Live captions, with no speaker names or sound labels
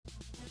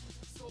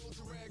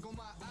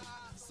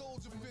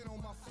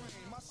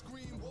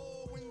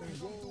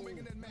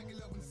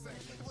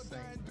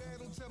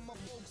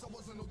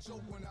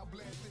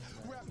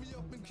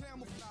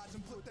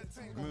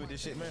Remember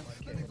this shit, man?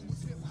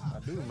 I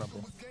do remember.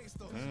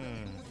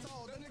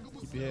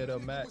 Keep your head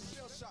up, Mac.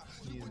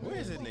 Where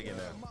is this nigga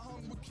now?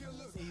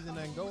 He's in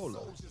Angola.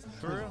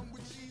 For real?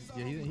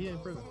 Yeah, he in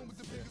prison.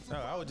 No,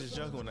 I was just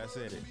joking when I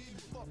said it.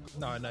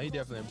 No, he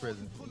definitely in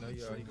prison. You know,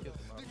 he killed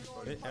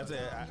him out.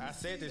 I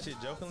said this shit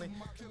jokingly.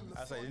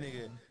 I said,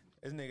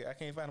 this nigga, I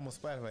can't find him on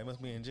Spotify. He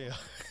must be in jail.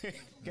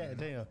 God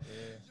damn. Yeah.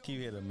 Keep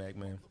your head up, Mac,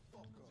 man.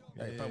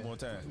 Hey, pump one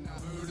time.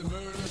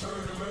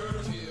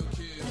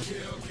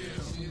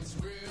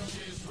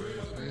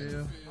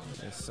 Real.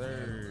 Yes,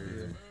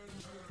 sir.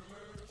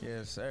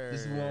 Yes, sir.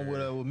 This is the one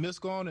with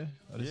Mystical on it?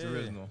 Or this is the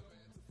original?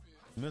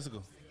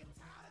 Mystical.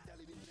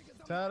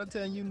 Tired of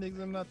telling you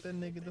niggas I'm not that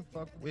nigga to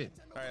fuck with.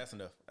 All right, that's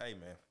enough. Hey,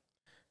 man.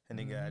 And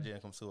nigga out there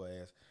come sue our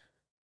ass.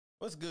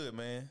 What's good,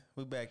 man?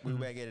 We back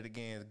at it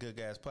again. The Good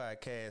Guys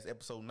Podcast,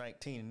 episode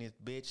 19 in this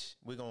bitch.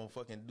 We're gonna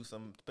fucking do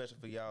something special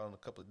for y'all in a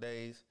couple of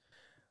days.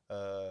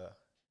 I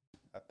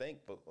think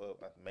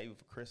maybe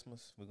for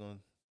Christmas. We're gonna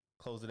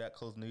close it out,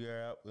 close New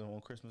Year out. We're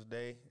on Christmas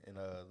Day, and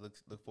look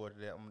forward to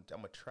that. I'm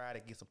gonna try to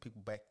get some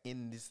people back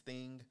in this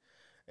thing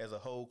as a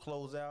whole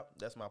closeout.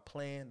 That's my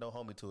plan. Don't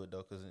hold me to it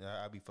though, cause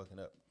I'll be fucking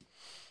up.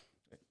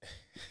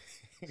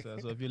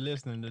 So if you're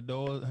listening, the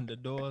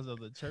doors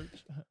of the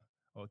church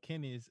or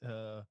Kenny's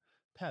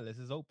palace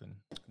is open.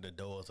 The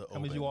doors are open.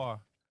 Come as you are.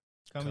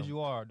 Come as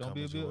you are.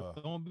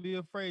 Don't be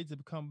afraid to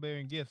come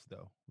bearing gifts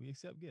though. We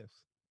accept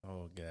gifts.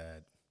 Oh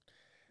God.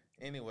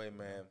 Anyway,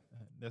 man,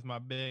 that's my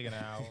begging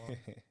hour.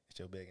 It's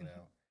your begging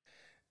hour.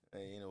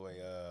 Hey,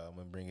 anyway, I'm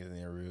gonna bring it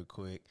in real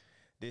quick.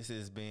 This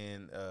has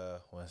been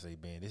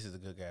this is the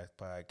Good Guys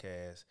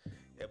Podcast,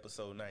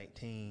 episode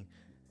 19.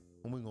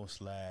 And we're gonna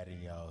slide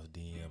in y'all's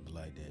DMs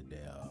like that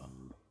there.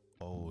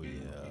 Oh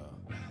yeah.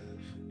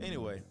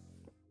 Anyway,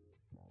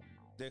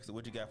 Dexter,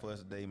 what you got for us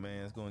today,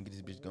 man? Let's go and get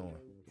this bitch going.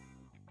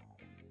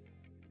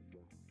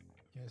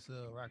 Yes,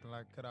 rocking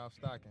like cut off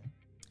stocking.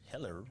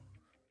 Hello.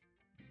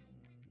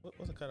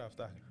 What's a cut off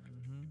stocking?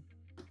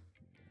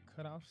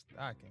 Cut off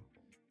stocking.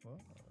 Well, a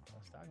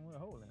stocking with a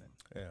hole in it.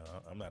 Yeah,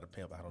 I'm not a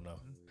pimp. I don't know.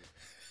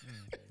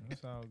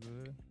 That's all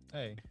good.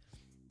 Hey,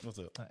 what's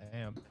up? I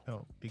am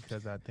pimp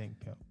because I think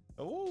pimp.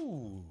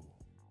 Ooh,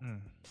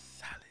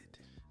 solid.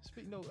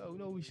 Speaking of, you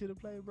know what we should have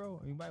played,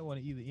 bro? You might want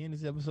to either end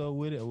this episode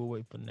with it or we'll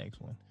wait for the next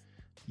one.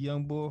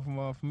 Young boy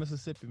from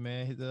Mississippi,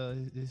 man.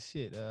 His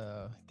shit.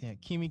 Damn,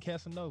 Keemy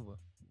Casanova.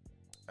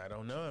 I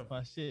don't know him.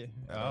 My shit.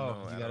 I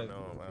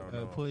don't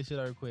know. Pull his shit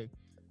out real quick.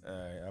 All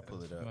right, I'll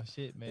pull it up. My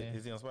shit, man.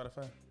 Is he on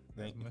Spotify?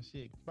 That's my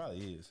shit. Probably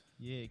is.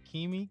 Yeah,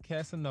 Keemy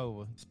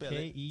Casanova. Spell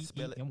it.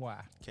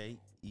 Keemy. Keemy.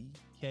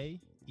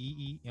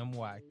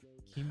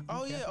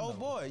 Oh yeah, oh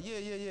boy,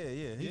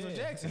 yeah. He's from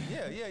Jackson.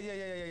 Yeah.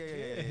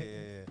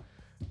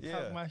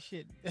 Talk my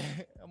shit.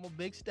 I'm a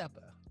big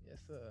stepper.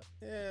 Yes, sir.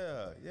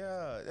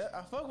 Yeah.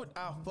 I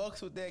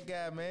fucks with that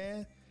guy,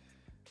 man.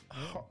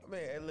 Oh,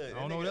 man, look. I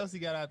don't know what else he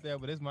got out there,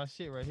 but it's my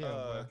shit right here.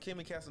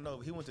 Keemy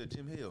Casanova. He went to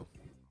Jim Hill.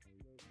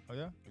 Oh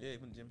yeah. Yeah, he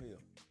went to Jim Hill.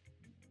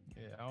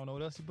 Yeah, I don't know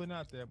what else he putting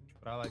out there,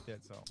 but I like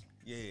that song.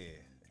 Yeah.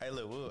 Hey,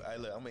 look. I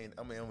mean,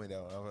 don't let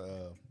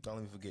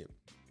me forget.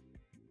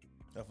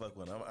 I fuck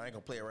with him. I ain't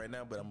gonna play it right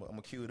now, but I'm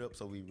gonna cue it up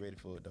so we ready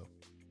for it though.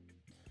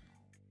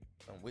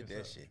 I'm with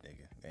that shit,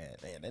 nigga. Man,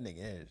 that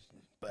nigga is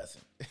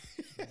busting.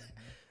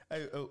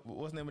 Hey,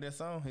 what's the name of that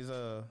song? His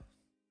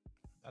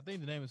I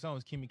think the name of the song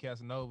is Keemy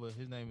Casanova.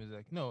 His name is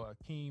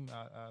Akeem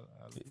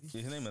Ali.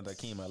 His name is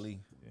Akeem Ali.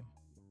 Yeah.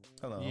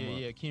 Hold on.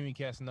 Yeah. Keemy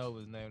Casanova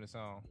is the name of the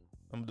song.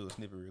 I'm gonna do a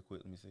snippet real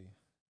quick. Let me see.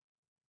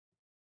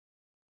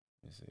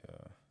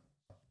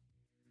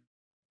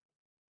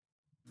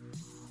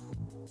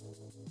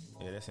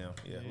 Yeah, that's him.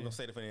 Yeah, we're gonna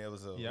say the funny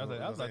episode. Yeah,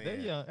 I was like, that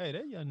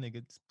young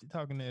nigga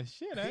talking that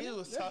shit. He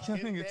was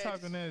talking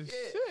that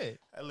shit. Hey,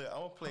 look, I'm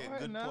gonna play a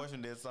good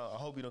portion of that song. I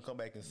hope he don't come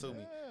back and sue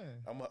me.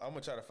 I'm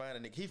gonna try to find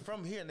a nigga. He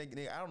from here,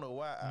 nigga. I don't know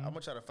why. I'm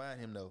gonna try to find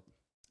him though.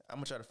 I'm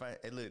gonna try to find.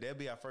 Hey, look, that'll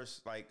be our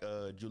first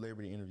Drew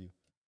Liberty interview.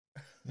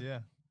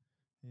 Yeah.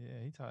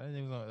 He talked. That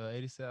nigga was on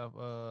 80 South.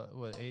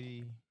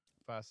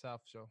 85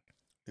 South show.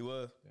 He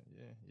was.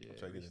 Yeah. I'm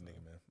trying to get this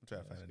nigga, man. I'm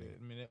trying to find a nigga.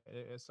 I mean,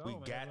 that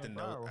song, got to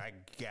know. I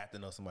got to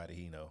know somebody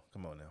he know.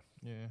 Come on now.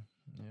 Yeah.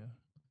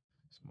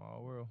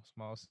 Small world,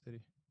 small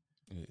city.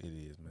 It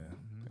is, man.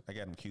 I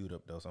got him queued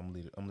up though, so I'm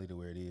leave it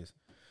where it is.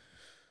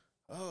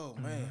 Oh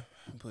man,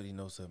 put these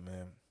notes up,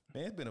 man.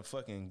 Man, it's been a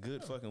fucking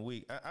good fucking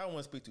week. I don't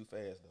want to speak too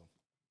fast though.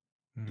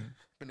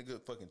 It's been a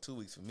good fucking 2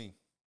 weeks for me.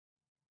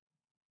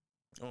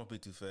 I don't want to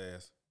speak too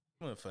fast.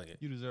 I'm gonna fuck it.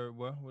 You deserve it,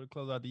 boy. We'll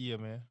close out the year,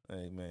 man.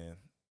 Hey, man.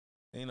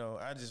 You know,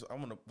 I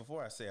want to,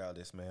 before I say all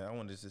this, man, I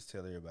want to just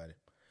tell everybody,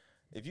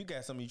 if you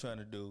got something you're trying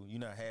to do, you're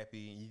not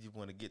happy, and you just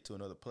want to get to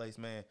another place,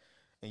 man,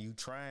 and you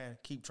trying,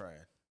 keep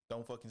trying.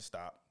 Don't fucking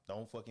stop.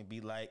 Don't fucking be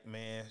like,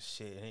 man,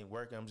 shit, it ain't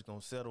working, I'm just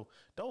going to settle.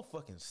 Don't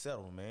fucking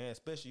settle, man,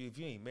 especially if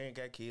you ain't married,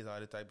 got kids, all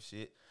that type of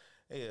shit.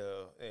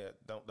 Yeah,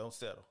 don't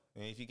settle.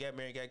 And if you got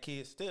married, got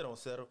kids, still don't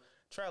settle.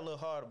 Try a little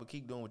harder, but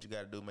keep doing what you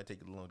got to do. It might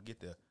take you a little to get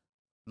there.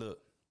 Look,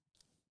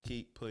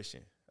 keep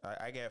pushing.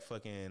 I got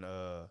fucking,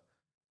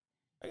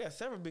 I got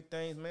several big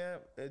things, man.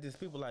 Just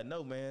people I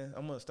know, man.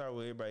 I'm gonna start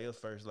with everybody else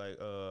first. Like,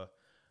 I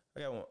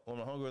got one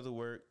of my homegirls at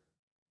work.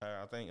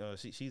 I think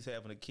she's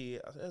having a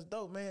kid. I said, that's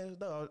dope, man. That's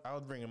dope. I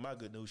was bringing my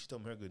good news. She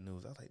told me her good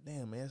news. I was like,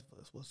 damn, man,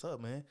 that's what's up,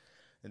 man.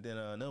 And then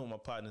another one of my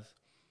partners,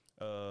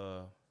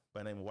 by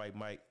the name of White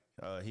Mike,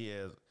 he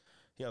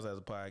also has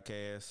a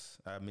podcast.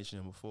 I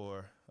mentioned him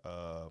before.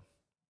 I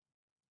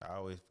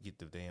always forget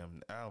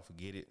I don't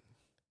forget it.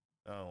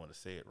 I don't want to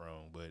say it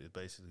wrong, but it's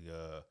basically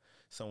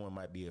someone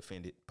might be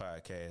offended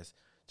podcast.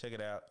 Check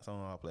it out. It's on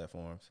all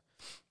platforms.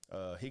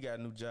 He got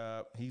a new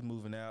job. He's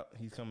moving out.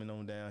 He's coming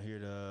on down here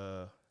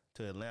to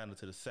Atlanta,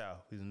 to the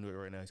south. He's in New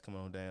York right now. He's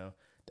coming on down.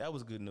 That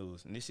was good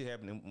news. And this shit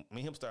happened. Me and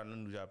him starting a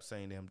new job the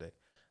same damn day.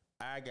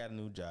 I got a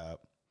new job.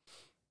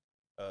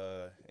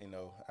 I'm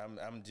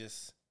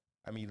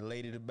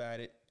elated about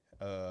it.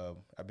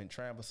 I've been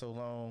trying for so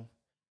long,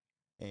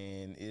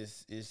 and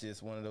it's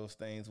just one of those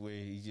things where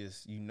you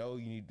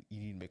need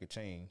to make a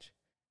change,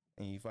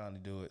 and you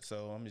finally do it.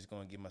 So I'm just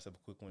gonna give myself a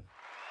quick one,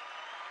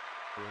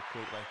 real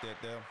quick like that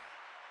there.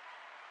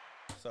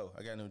 So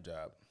I got a new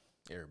job,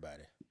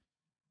 everybody.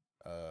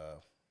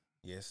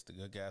 Yes, the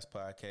Good Guys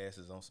podcast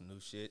is on some new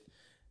shit,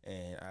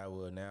 and I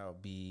will now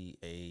be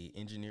a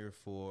engineer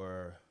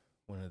for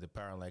one of the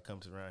power and light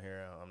companies around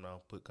here. I'm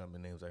not put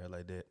company names out here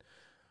like that.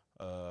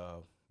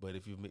 But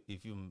if you're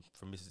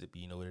from Mississippi,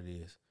 you know what it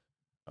is.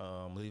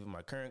 I'm leaving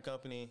my current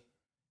company,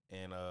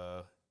 and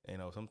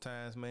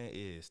sometimes, man, it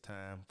is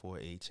time for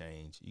a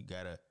change. You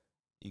gotta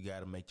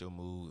make your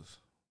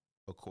moves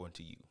according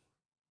to you.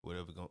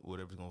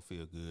 Whatever's gonna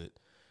feel good.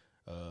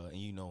 And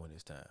you know when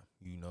it's time.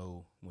 You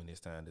know when it's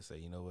time to say,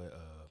 you know what,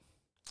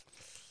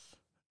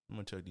 I'm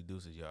gonna chuck these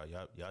deuces, y'all.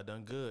 Y'all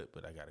done good,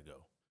 but I gotta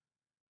go.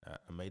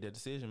 I made that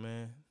decision,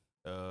 man.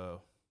 I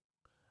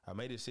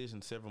made a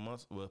decision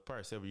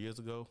probably several years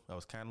ago. I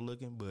was kind of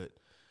looking, but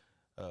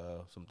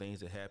some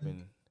things that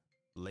happened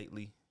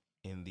lately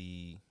in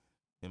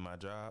my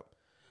job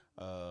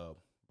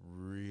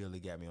really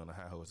got me on the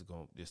high horse to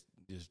go just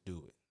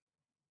do it.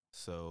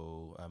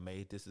 So I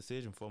made this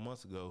decision 4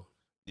 months ago.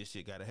 This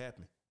shit got to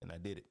happen, and I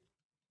did it.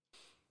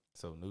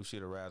 So new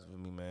shit arrives with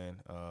me,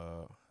 man.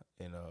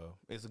 And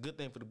it's a good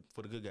thing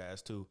for the good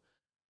guys too.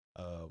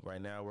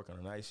 Right now I work on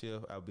a night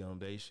shift. I'll be on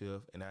day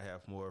shift, and I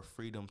have more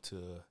freedom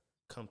to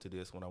come to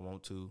this when I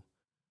want to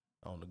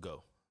on the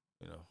go.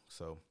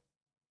 So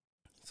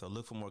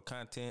look for more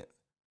content.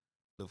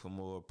 Look for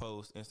more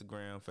posts,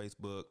 Instagram,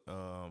 Facebook.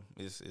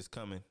 It's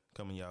coming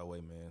y'all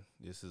way, man.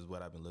 This is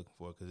what I've been looking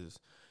for because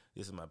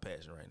this is my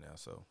passion right now.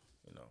 So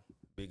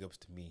big ups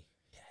to me.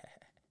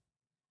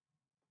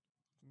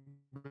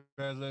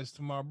 Congratulations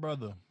to my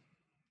brother.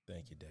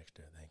 Thank you,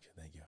 Dexter.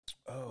 Thank you.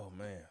 Oh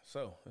man,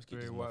 so let's get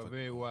very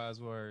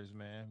wise words,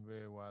 man.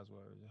 Very wise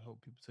words. I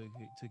hope people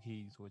took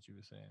heed to what you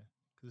were saying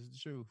because it's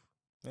the truth.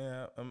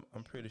 Yeah,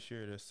 I'm pretty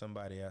sure there's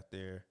somebody out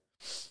there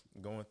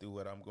going through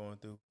what I'm going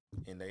through,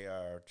 and they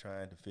are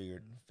trying to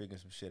figure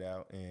some shit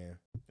out, and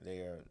they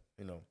are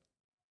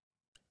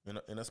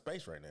in a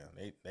space right now.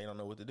 They don't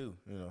know what to do,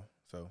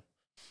 So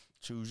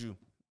choose you.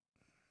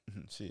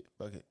 Shit,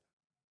 fuck it.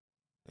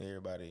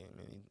 Everybody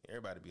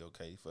be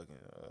okay. Fucking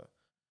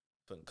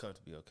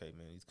country be okay,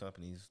 man. These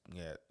companies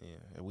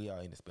we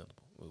are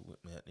indispensable.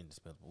 We're not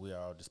indispensable. We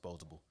are all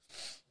disposable.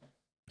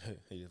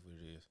 It is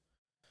what it is.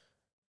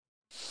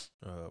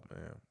 Oh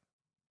man,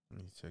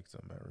 let me check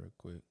something out real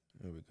quick.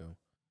 Here we go.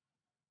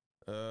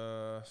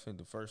 I think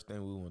the first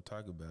thing we want to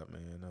talk about,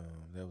 man,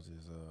 that was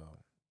his.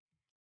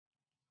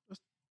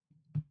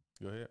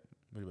 Go ahead.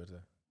 What are you about to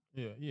say?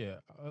 Yeah.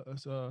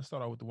 Let's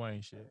start out with the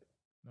Wayne shit.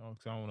 No,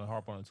 because I don't want to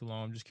harp on it too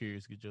long. I'm just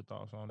curious to get your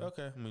thoughts on it.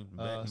 Okay. In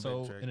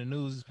the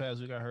news this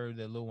past week, I heard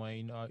that Lil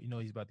Wayne,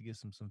 he's about to get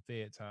some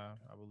Fed time,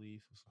 I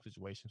believe, for some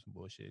situations, some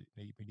bullshit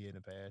that he did in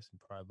the past,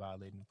 and probably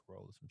violating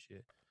parole or some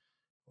shit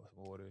or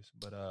some orders.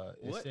 But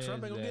what?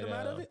 Trump ain't gonna get him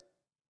out of it?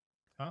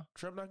 Huh?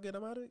 Trump not get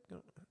him out of it?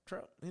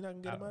 Trump, he not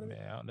gonna get him out of it?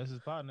 Man, that's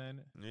his partner, ain't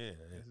it? Yeah,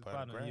 that's his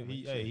partner.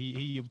 He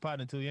your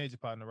partner too. He ain't your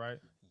partner, right?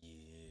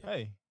 Yeah.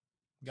 Hey,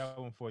 got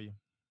one for you.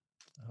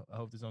 I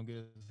hope this don't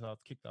get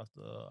us kicked off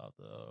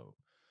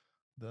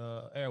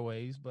the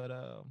airways, but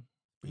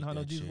you know how I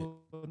know Jesus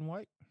wasn't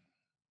white?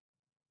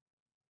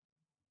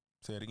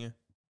 Say it again.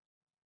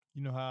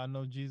 You know how I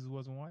know Jesus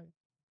wasn't white?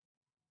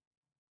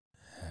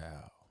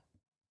 How?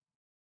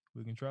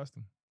 We can trust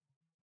him.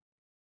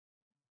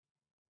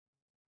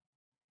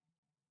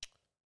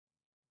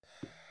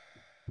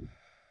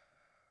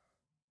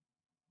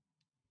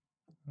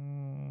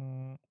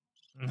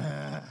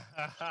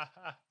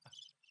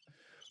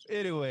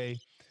 Anyway,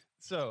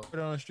 so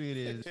word on the street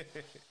is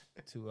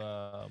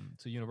to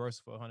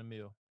Universal for $100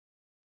 million.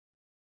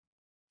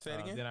 Say it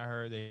again. Then I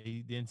heard that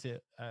he then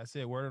said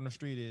word on the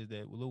street is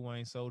that Lil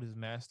Wayne sold his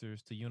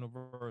masters to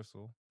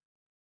Universal,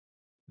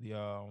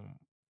 the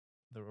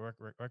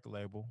record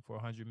label, for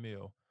 $100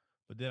 million.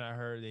 But then I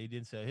heard that he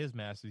didn't sell his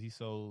masters. He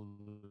sold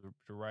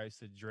the rights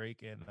to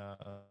Drake and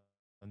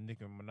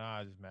Nicki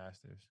Minaj's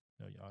masters,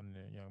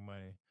 Young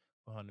Money,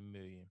 for $100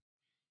 million.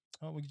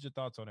 I want to get your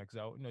thoughts on that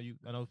because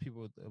I know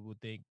people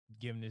would think,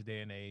 given this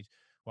day and age,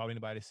 Why would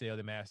anybody sell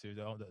the masters?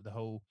 The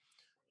whole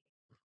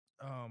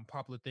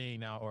popular thing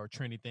now or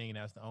trendy thing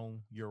now is to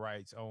own your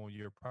rights, own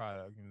your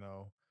product,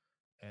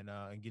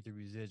 and get the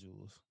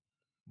residuals.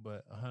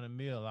 But 100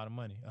 mil, a lot of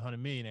money. 100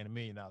 million ain't $1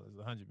 million.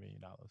 $100 million, you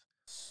know.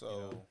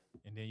 So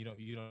And then you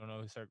don't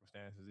know his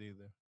circumstances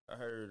either. I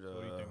heard So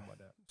what do you think about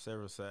that?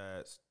 several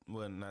sides.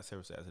 Well, not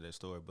several sides of that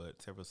story,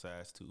 but several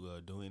sides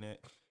to doing that.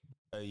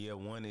 Yeah,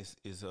 one is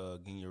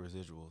getting your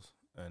residuals,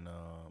 and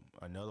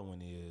another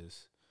one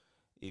is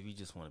if you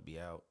just want to be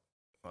out,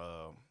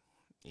 and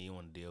you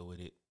want to deal with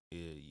it,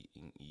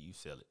 you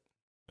sell it.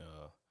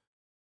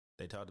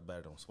 They talked about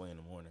it on Sway in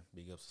the morning.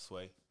 Big ups to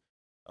Sway.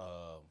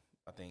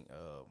 I think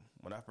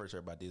when I first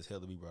heard about this,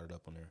 Heather B brought it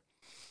up on there,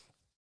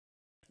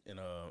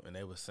 and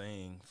they were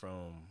saying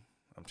from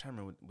I'm trying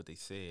to remember what they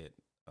said.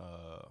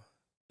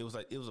 It was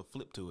like it was a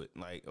flip to it.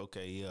 Like,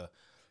 okay, yeah,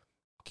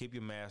 keep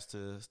your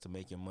masters to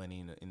make your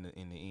money in the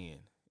end.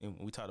 And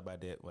we talked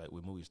about that like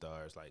with movie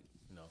stars, like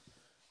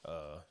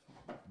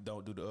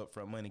don't do the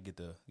upfront money, get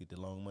the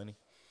long money.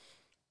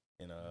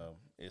 And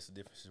it's a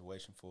different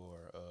situation for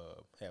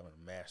having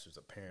a masters.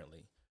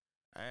 Apparently,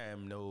 I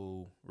am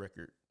no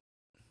record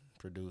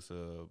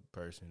producer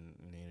person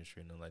in the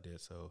industry, nothing like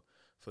that. So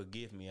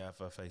forgive me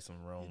if I say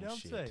some wrong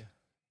shit. Say.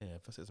 Yeah,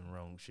 if I say some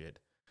wrong shit,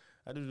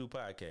 I do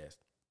podcasts.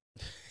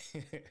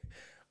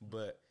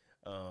 But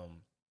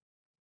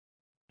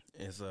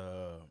it's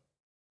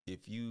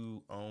if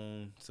you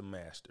own some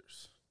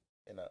masters,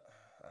 and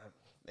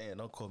man,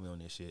 don't quote me on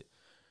this shit.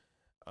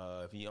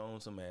 If you own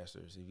some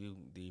masters, if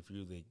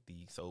you're the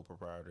sole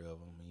proprietor of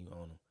them and you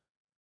own them,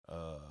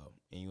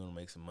 and you want to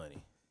make some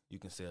money, you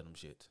can sell them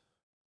shit,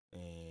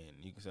 and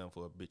you can sell them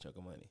for a big chunk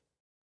of money,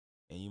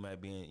 and you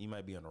might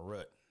be in a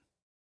rut.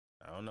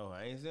 I don't know.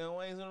 I ain't saying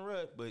Wayne's in a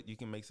rut, but you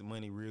can make some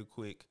money real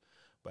quick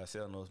by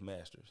selling those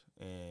masters.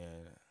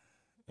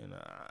 And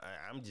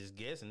I'm just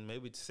guessing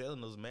maybe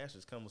selling those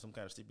masters come with some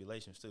kind of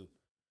stipulations too.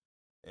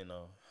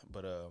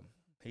 But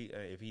he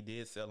if he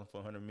did sell them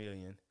for $100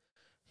 million,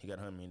 he got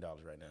 $100 million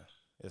right now.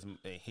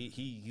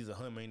 He's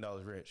 $100 million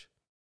rich.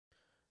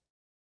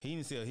 He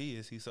didn't sell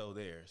his; he sold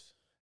theirs.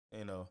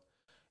 And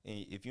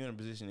if you're in a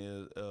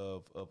position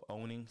of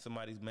owning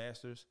somebody's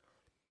masters,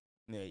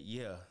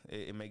 yeah,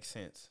 it makes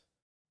sense.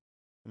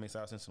 It makes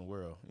all sense in the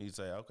world. You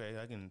say, okay,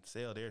 I can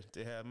sell theirs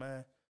to have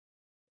mine,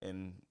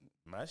 and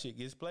my shit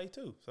gets played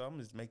too. So I'm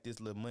gonna just make this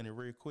little money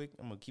real quick.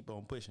 I'm gonna keep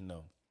on pushing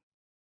though.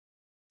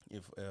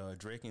 If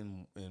Drake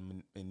and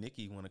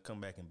Nicki want to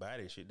come back and buy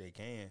this shit, they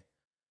can.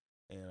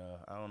 And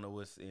I don't know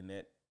what's in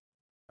that.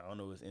 I don't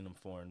know what's in them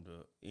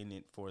in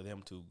it for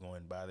them to go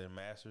and buy their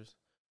masters.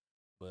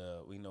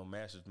 But we know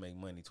masters make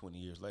money 20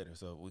 years later,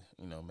 so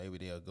maybe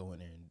they'll go in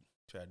there and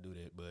try to do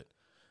that. But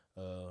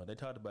they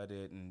talked about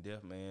that in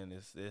Def Man.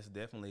 It's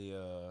definitely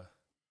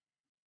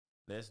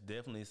that's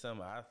definitely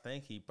something I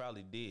think he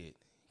probably did.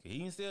 He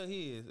didn't sell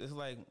his. It's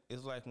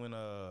like when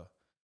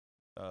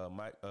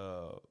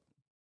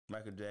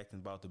Michael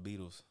Jackson bought the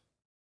Beatles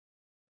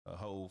a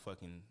whole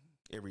fucking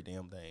every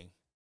damn thing.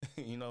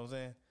 You know what I'm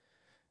saying?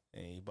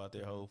 And he bought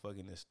their whole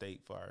fucking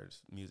estate far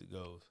as music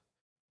goes.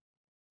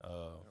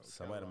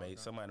 Somebody made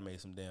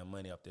some damn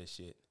money off that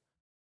shit.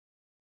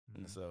 Mm-hmm.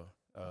 And so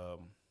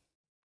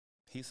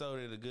he sold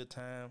it at a good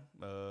time.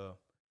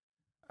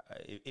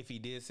 If he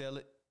did sell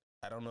it,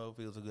 I don't know if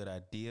it was a good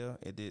idea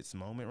at this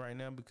moment right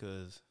now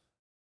because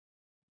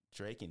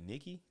Drake and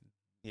Nicki,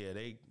 yeah,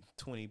 they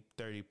 20,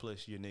 30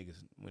 plus year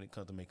niggas when it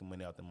comes to making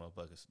money out them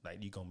motherfuckers.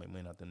 Like, you gonna make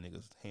money out them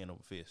niggas hand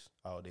over fist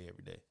all day,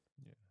 every day.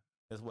 Yeah.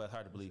 That's why it's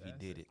hard to believe he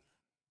did it.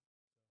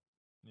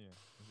 Yeah,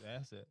 it's an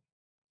asset.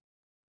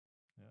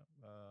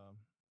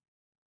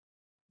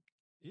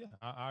 Yeah.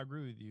 I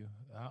agree with you.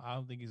 I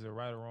don't think it's a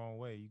right or wrong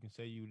way. You can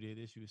say you did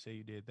this, you can say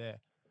you did that,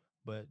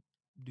 but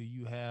do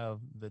you have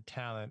the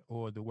talent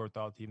or the worth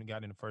out to even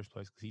got in the first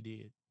place? Because he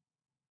did.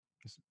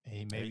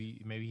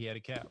 Maybe he had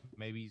a cap.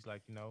 Maybe he's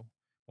like,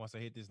 once I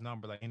hit this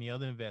number, like any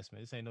other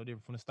investment, this ain't no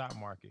different from the stock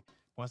market.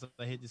 Once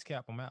I hit this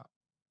cap, I'm out.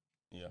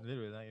 Yeah,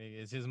 literally, like,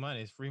 it's his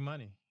money. It's free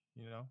money.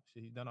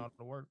 He done all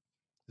the work.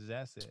 It's his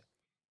asset.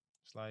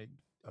 It's like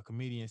a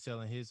comedian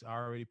selling his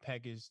already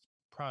packaged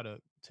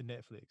product to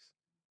Netflix.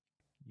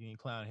 You ain't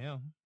clowning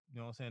him. You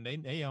know what I'm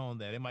saying? They own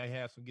that. They might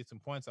get some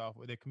points off.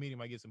 Their comedian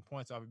might get some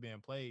points off of being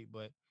played,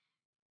 but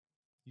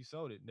you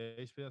sold it.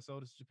 Dave Chappelle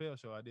sold the Chappelle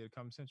Show. I did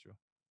Comedy Central.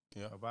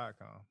 Yeah. Or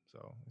Viacom.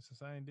 So it's the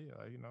same deal.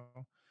 Like,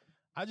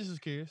 I just was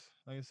curious.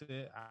 Like I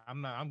said,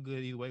 I'm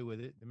good either way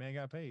with it. The man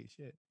got paid.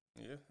 Shit.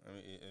 Yeah. I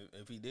mean,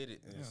 if he did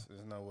it, there's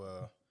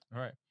no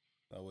right.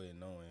 No way of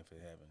knowing if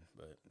it happened.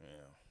 But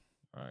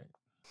yeah. All right.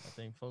 I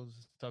think folks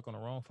stuck on the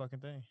wrong fucking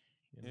thing.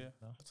 Yeah.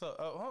 So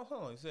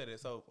hold on. You said it.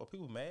 So are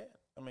people mad?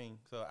 I mean,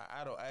 so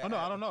I don't.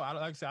 I don't know. Like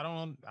I said, I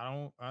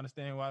don't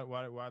understand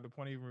why the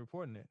point of even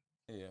reporting it.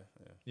 Yeah.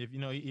 If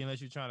unless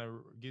you're trying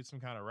to get some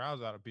kind of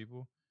rouse out of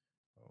people,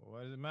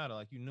 what does it matter?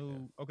 Like, you knew.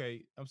 Yeah.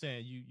 Okay, I'm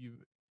saying you.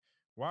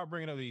 Why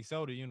bringing up that he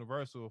sold to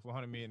Universal for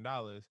 $100 million?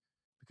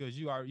 Because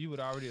you would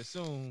already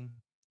assume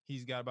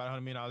he's got about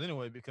 $100 million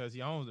anyway because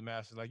he owns the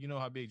masters. Like, you know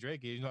how big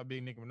Drake is, you know how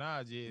big Nicki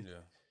Minaj is.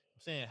 Yeah.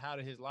 saying, how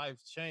did his life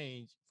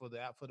change for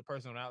the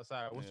person on the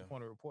outside? What's the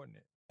point of reporting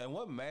it? And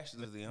what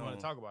masters is he You on? want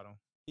to talk about him?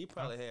 He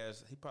probably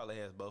has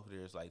both of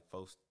theirs like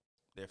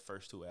their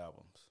first 2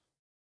 albums.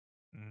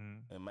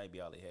 Mm-hmm. It might be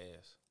all he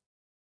has.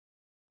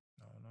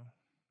 I don't know.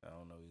 I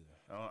don't know either.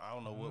 I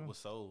don't know what was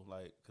sold,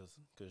 like, cause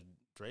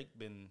Drake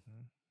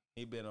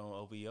he been on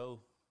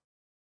OVO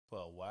for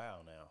a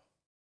while now.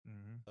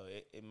 Mm-hmm. So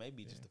it may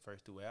be just the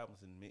first 2 albums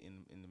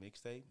in the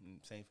mixtape, and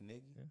same for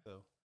Nicki. Yeah.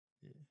 So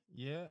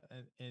yeah,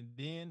 and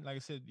then like I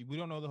said, we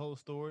don't know the whole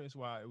story. That's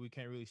why we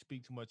can't really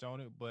speak too much on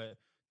it. But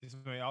this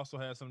may also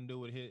have something to do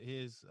with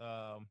his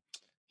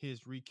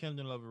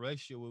rekindling of a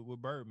relationship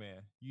with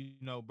Birdman. You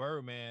know,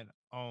 Birdman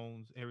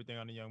owns everything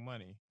on the Young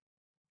Money.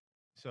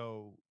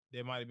 So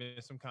there might have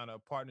been some kind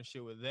of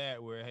partnership with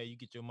that where, hey, you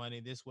get your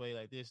money this way,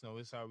 like this. No,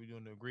 this is how we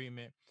doing the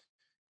agreement.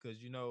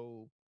 Because, you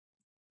know,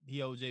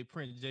 he owed Jay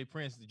Prince,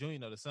 the Jr., you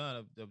know, the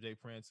son of Jay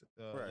Prince,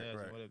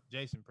 whatever,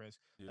 Jason Prince.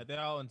 Yeah. Like they're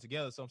all in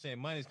together. So I'm saying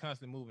money's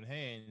constantly moving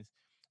hands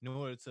in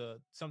order to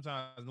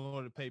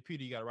pay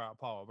Peter, you got to rob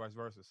Paul, vice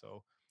versa.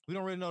 So we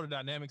don't really know the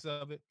dynamics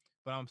of it.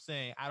 But I'm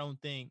saying I don't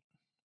think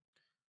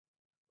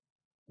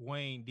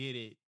Wayne did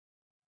it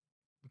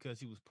because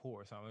he was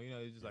poor or something. You know,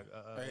 it's just like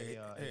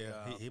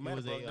he might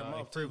have broke them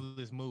off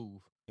frivolous too.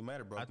 move. He might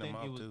have broke them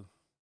off too.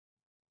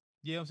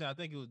 Yeah, I'm saying I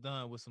think it was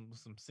done with some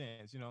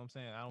sense. You know what I'm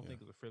saying? I don't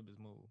think it was a frivolous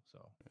move. So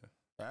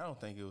I don't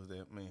think it was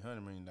that. I mean,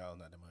 $100 million not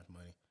that much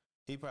money.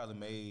 He probably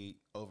made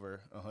over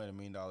 $100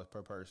 million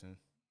per person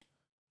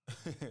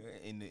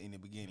in the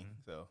beginning.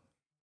 So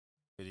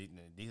but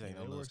these ain't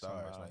no little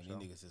stars. Like these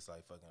niggas just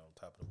like fucking on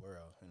top of the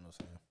world. You know what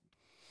I'm saying?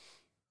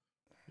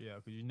 Yeah,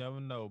 because you never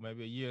know.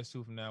 Maybe a year or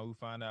two from now, we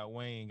find out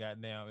Wayne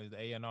goddamn is the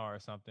A&R or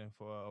something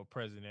for a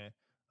president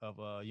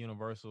of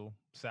Universal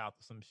South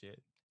or some shit,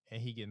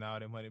 and he getting all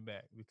that money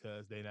back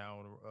because they now,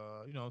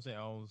 you know what I'm saying,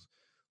 owns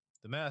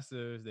the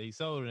masters that he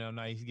sold to them.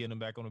 Now he's getting them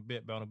back on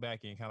the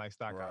back end, kind of like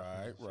stock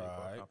options for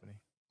a company.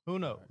 Who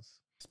knows? Right.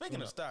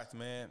 Speaking of stocks,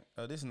 man,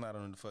 this is not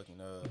on the fucking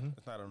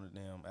it's not on the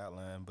damn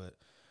outline, but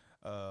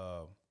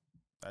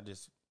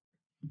this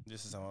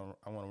is something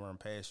I want to run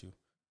past you.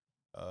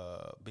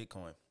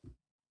 Bitcoin.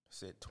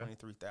 It's at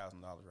 $23,000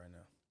 right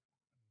now.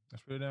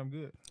 That's pretty damn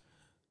good.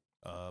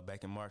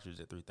 Back in March it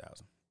was at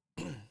 3,000.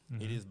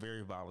 It is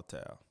very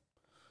volatile.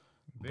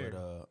 Very.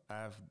 But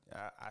I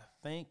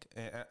think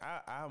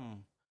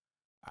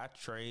I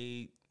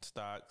trade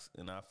stocks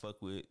and I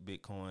fuck with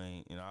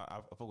Bitcoin and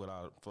I fuck with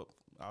all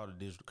the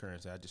digital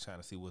currency. I just trying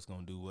to see what's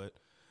gonna do what.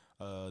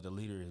 The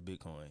leader is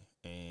Bitcoin,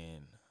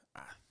 and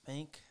I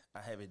think I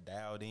have it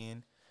dialed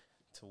in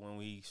to when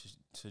we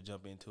should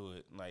jump into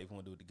it. Like if we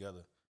want to do it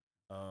together.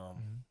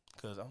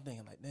 Because I'm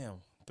thinking like,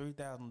 damn,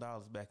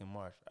 $3,000 back in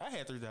March. I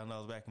had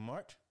 $3,000 back in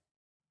March.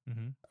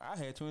 I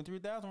had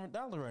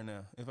 $23,000 right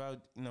now. If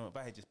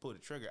I had just pulled the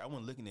trigger, I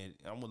wasn't looking at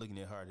it. I wasn't looking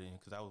at it harder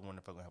because I was wondering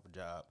if I was gonna have a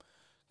job.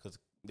 Because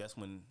that's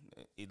when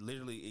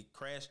it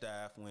crashed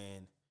dive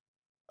when.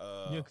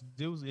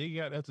 Cause it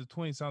got up to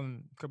 20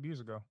 something a couple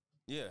years ago.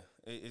 Yeah,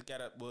 it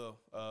got up. Well,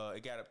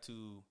 it got up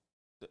to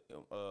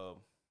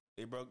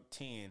it broke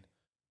 10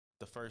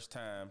 the first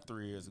time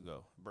 3 years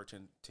ago. It broke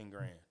 10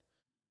 grand.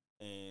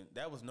 And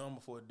that was normal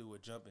for it to do a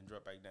jump and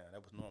drop back down.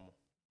 That was normal.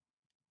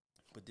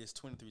 But this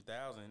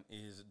 23,000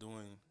 is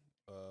doing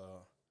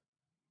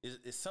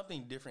is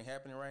something different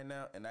happening right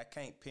now, and I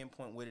can't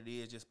pinpoint what it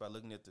is just by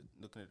looking at the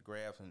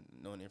graphs and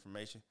knowing the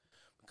information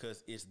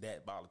because it's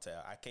that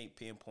volatile. I can't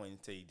pinpoint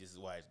and tell you this is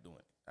why it's doing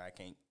it. I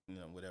can't,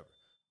 whatever.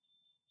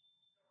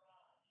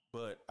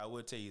 But I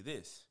will tell you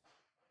this: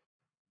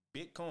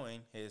 Bitcoin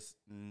has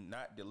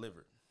not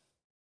delivered.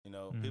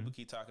 People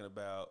keep talking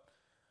about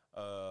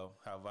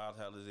how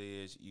volatile it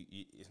is.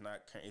 It's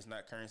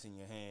not currency in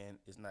your hand.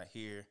 It's not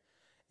here,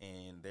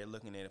 and they're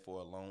looking at it for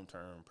a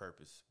long-term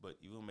purpose. But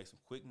you will make some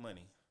quick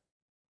money,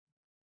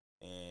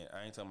 and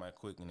I ain't talking about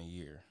quick in a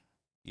year.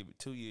 Give it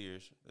 2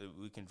 years,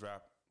 we can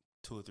drop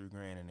 2 or 3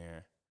 grand in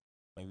there,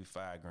 maybe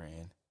 5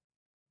 grand.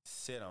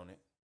 Sit on it,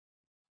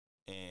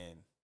 and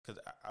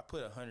because I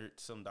put $100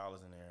 some in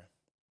there,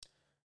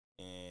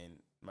 and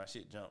my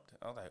shit jumped.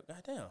 I was like,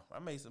 God damn, I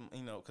made some,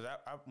 because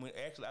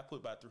I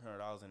put about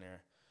 $300 in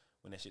there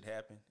when that shit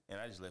happened, and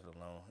I just left it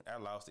alone. I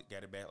lost it,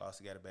 got it back, got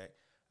it back.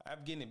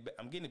 I'm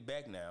getting it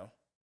back now,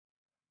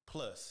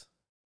 plus,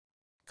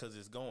 because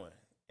it's going,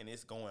 and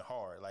it's going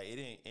hard. Like,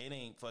 it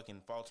ain't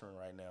fucking faltering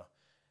right now.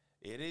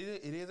 It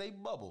is a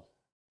bubble.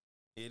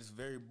 It's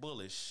very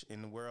bullish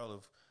in the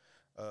world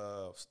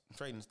of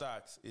trading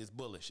stocks. It's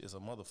bullish. It's a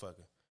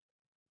motherfucker.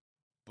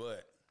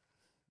 But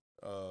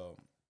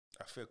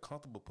I feel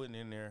comfortable putting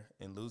it in there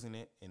and losing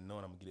it and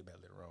knowing I'm going to get it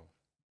back later on.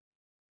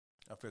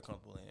 I feel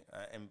comfortable in it.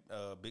 And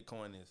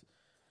Bitcoin is,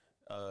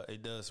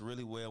 it does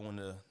really well when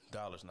the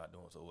dollar's not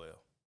doing so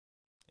well.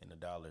 And the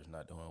dollar's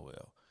not doing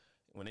well.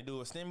 When they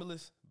do a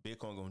stimulus,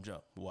 Bitcoin going to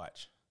jump.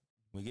 Watch.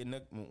 When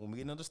we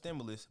get another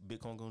stimulus,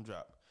 Bitcoin going to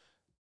drop.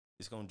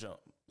 It's going to jump.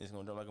 It's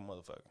going to jump like a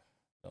motherfucker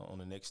on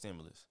the next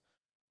stimulus.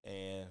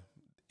 And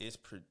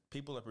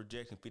people are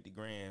projecting 50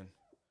 grand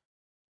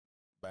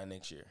by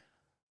next year,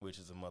 which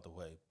is a month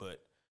away.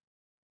 But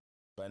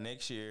by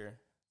next year,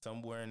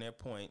 somewhere in that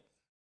point,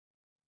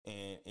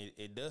 and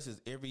it does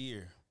this every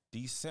year.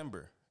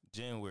 December,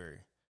 January,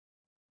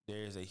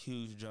 there's a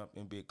huge jump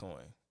in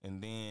Bitcoin,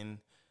 and then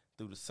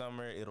through the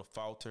summer, it'll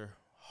falter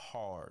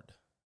hard.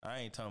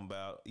 I ain't talking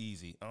about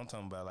easy. I'm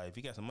talking about like if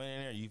you got some money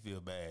in there, you feel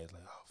bad. It's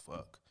like, oh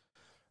fuck.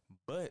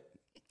 But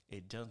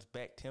it jumps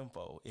back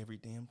tenfold every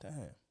damn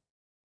time.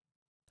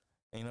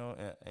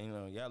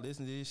 Y'all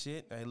listen to this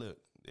shit. Hey, look,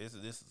 this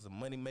is some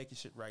money making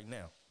shit right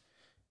now.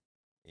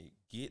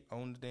 Get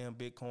on the damn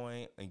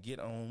Bitcoin and get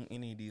on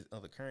any of these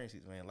other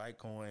currencies, man.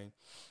 Litecoin,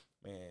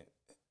 man,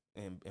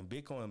 and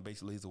Bitcoin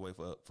basically leads the way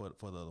for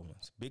the other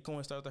ones.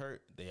 Bitcoin starts to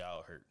hurt, they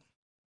all hurt.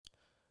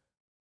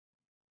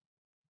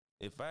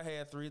 If I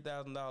had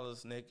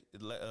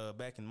 $3,000,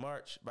 back in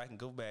March, if I can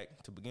go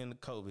back to begin the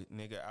COVID,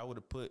 nigga, I would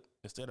have put,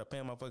 instead of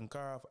paying my fucking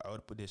car off, I would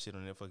have put that shit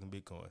on that fucking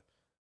Bitcoin.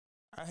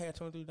 I had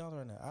 $23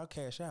 right now. I'll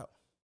cash out.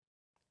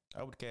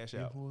 I would cash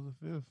out. For the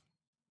fifth.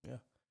 Yeah.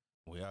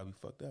 We all be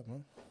fucked up,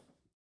 man.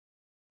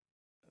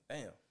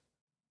 Damn.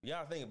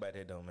 Y'all think about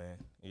that though, man.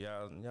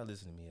 Y'all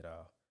listen to me at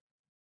all.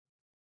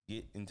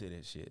 Get into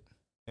that shit.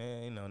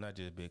 And not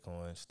just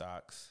Bitcoin,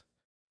 stocks,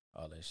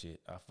 all that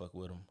shit. I fuck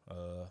with them.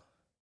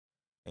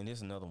 And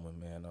there's another one,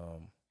 man.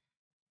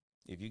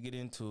 If you get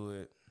into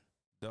it,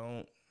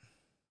 don't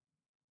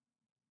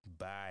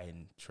buy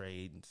and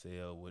trade and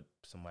sell what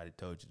somebody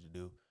told you to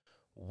do.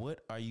 What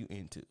are you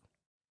into?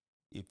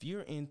 If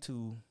you're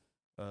into,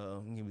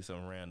 give me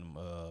something random.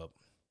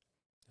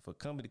 If a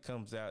company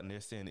comes out and they're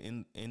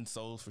saying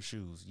insoles for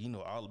shoes,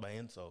 all about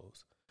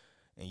insoles,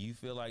 and you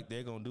feel like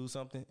they're gonna do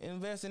something,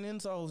 invest in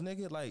insoles,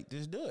 nigga. Like,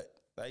 just do it.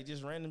 Like,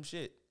 just random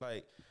shit.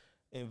 Like,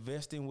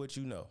 invest in what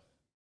you know.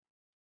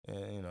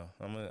 And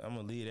I'm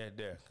gonna leave that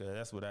there because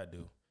that's what I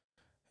do.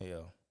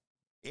 Hell,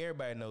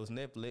 everybody knows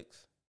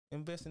Netflix.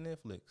 Invest in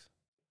Netflix.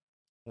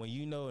 When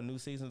you know a new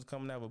season's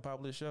coming out of a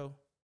popular show,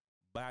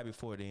 buy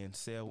before then,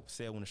 sell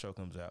when the show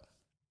comes out.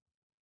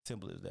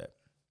 Simple as that.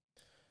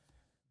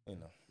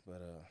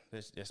 But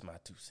that's my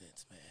 2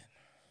 cents, man.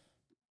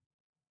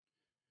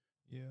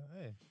 Yeah,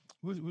 hey,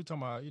 we're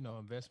talking about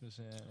investments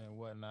and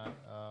whatnot.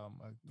 I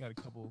got a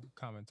couple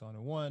comments on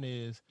it. One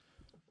is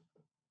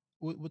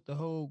with the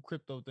whole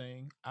crypto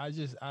thing. I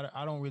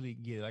don't really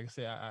get it. Like I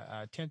said,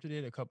 I attempted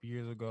it a couple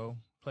years ago.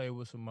 Played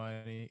with some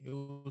money. It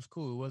was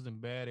cool. It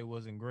wasn't bad. It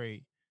wasn't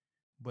great,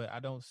 but I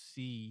don't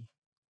see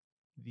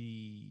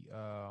the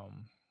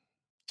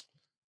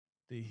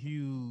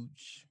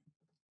huge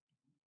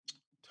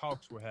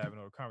talks we're having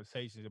or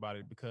conversations about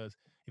it, because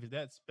if it's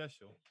that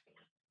special,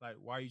 like,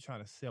 why are you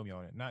trying to sell me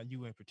on it? Not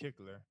you in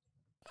particular,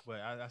 but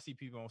I see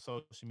people on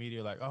social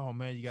media like, oh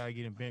man, you gotta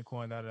get in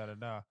Bitcoin, da da da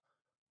da.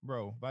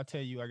 Bro, if I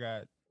tell you I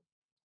got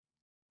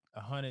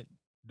 $100,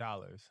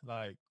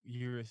 like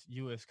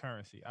US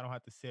currency, I don't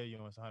have to sell you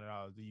on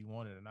 $100. Do you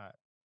want it or not?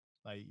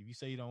 Like, if you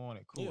say you don't want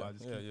it, cool. Yeah, I'll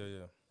just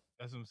yeah.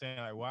 That's what I'm saying.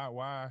 Like,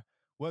 why?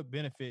 What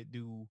benefit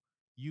do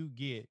you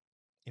get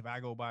if I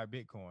go buy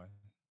Bitcoin?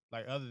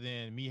 Like, other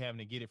than me having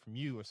to get it from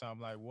you or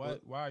something. Like,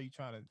 what? Why are you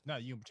trying to?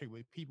 Not you in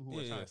particular, people who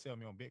are trying to sell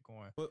me on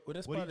Bitcoin. Well,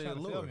 that's what part are you of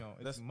the trying to allure. sell me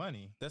on? It's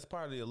money. That's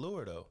part of the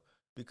allure, though,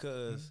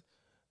 because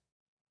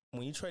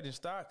when you trade in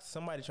stocks,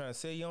 somebody trying to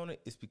sell you on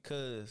it, it's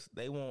because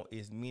they want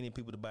as many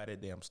people to buy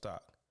that damn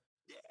stock.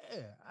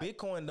 Yeah,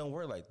 Bitcoin don't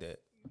work like that.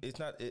 It's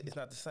not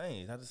the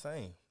same. It's not the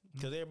same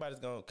because everybody's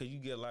because you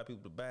get a lot of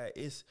people to buy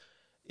it.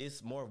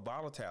 It's more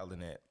volatile than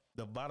that.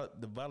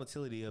 The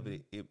volatility of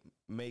it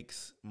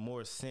makes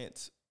more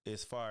sense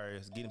as far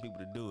as getting people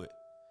to do it.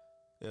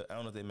 I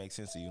don't know if that makes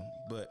sense to you,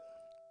 but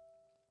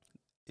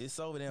it's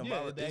over there.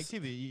 Yeah, the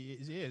activity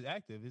is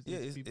active.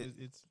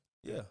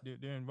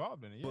 They're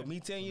involved in it. Yeah. But me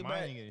telling you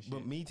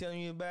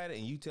about it,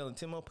 and you telling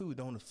 10 more people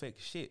don't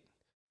affect shit,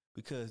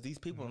 because these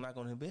people are not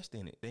going to invest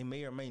in it. They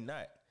may or may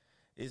not.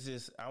 It's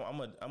just I'm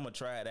gonna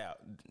try it out.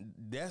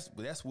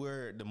 That's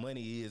where the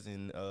money is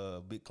in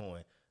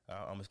Bitcoin.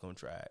 I'm just gonna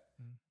try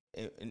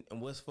it.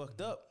 And what's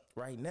fucked up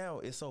right now,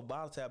 it's so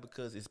volatile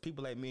because it's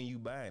people like me and you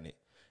buying it.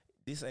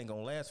 This ain't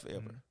gonna last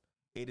forever.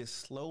 It is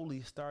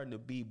slowly starting to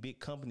be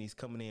big companies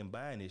coming in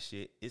buying this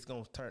shit. It's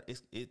gonna turn.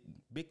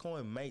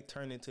 Bitcoin may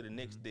turn into the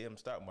next damn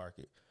stock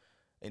market,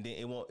 and then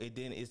it won't.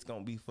 Then it's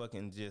gonna be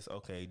fucking just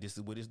okay. This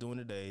is what it's doing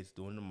today. It's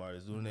doing tomorrow.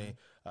 It's doing today.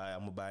 All right,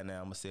 I'm gonna buy now.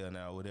 I'm gonna sell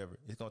now. Whatever.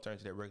 It's gonna turn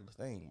to that regular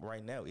thing.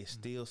 Right now, it's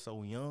still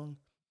so young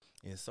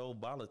and so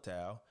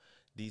volatile.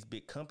 These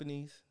big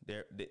companies,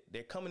 they're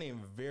coming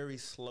in very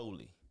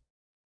slowly,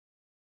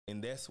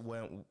 and that's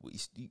when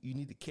you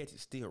need to catch it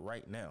still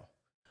right now.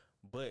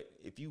 But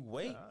if you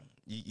wait,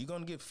 you're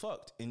gonna get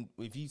fucked. And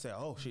if you say,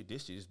 "Oh shit,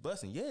 this shit is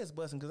busting," yeah, it's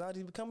busting because all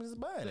these companies is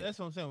buying it. That's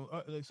what I'm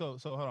saying. So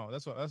hold on.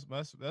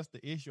 That's the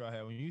issue I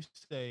have when you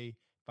say,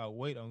 "If I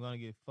wait, I'm gonna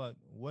get fucked."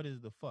 What is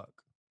the fuck?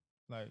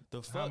 Like,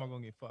 how am I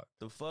gonna get fucked?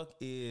 The fuck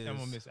is I'm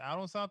gonna miss out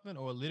on something,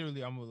 or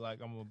literally I'm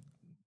gonna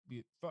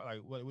be fucked.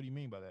 Like, what do you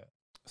mean by that?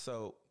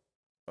 So,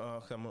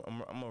 I'm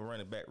gonna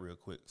run it back real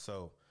quick.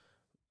 So,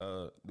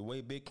 the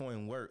way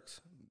Bitcoin works,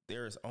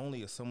 there is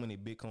only so many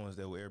Bitcoins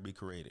that will ever be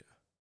created.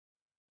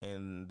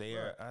 And they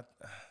are.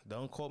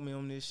 Don't quote me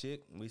on this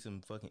shit. We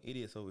some fucking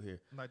idiots over here.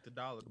 Like the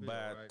dollar bill,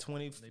 by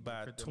right?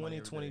 by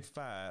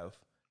 2025,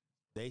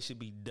 they should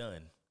be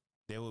done.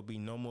 There will be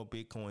no more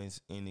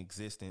Bitcoins in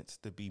existence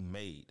to be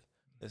made.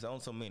 There's only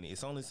so many.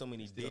 It's only so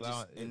many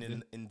digits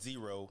in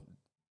zero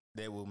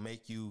that will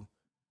make you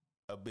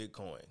a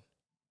Bitcoin.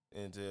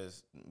 And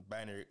just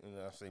binary.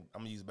 I'm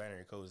gonna use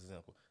binary code as an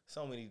example.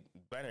 So many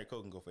binary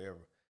code can go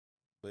forever,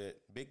 but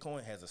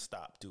Bitcoin has a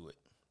stop to it.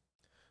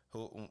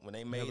 When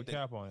they made a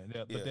cap on it,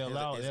 but they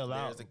allow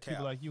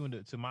people like you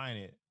to mine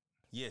it.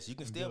 Yes, you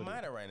can still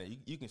mine it right now.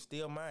 You can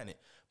still mine it,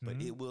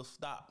 but it will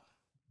stop.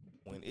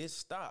 When it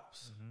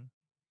stops,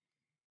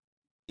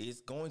 it's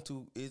going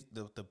to.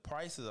 The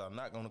prices are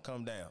not going to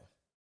come down.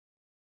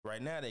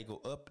 Right now, they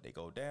go up, they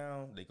go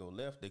down, they go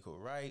left, they go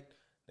right,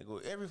 they go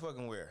every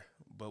fucking where.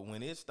 But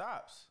when it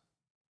stops,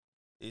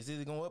 it's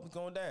either going up or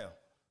going down.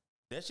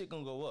 That shit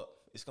gonna go up.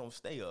 It's gonna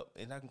stay up.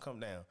 It's not gonna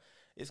come down.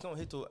 It's gonna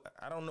hit to.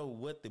 I don't know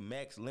what the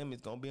max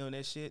limit's gonna be on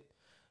that shit.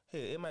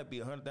 Hell, it might be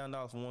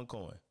 $100,000 for one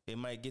coin. It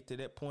might get to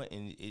that point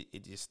and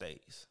it just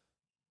stays.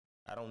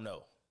 I don't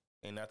know.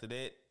 And after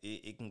that,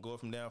 it can go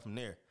from down from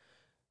there.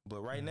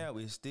 But right now,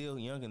 we're still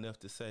young enough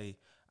to say,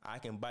 I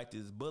can bite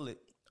this bullet.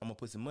 I'm gonna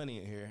put some money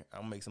in here.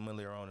 I'm gonna make some money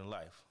later on in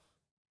life.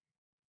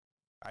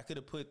 I could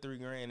have put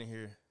 $3,000 in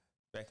here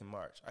back in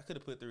March. I could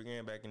have put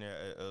 $3,000 back in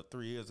there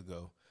 3 years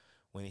ago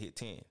when it hit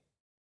 10.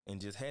 And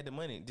just had the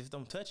money. Just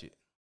don't touch it.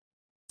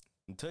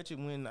 And touch it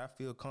when I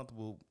feel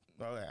comfortable.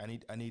 All right,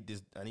 I need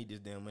this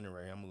damn money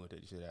right here. I'm gonna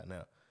take this shit out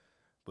now.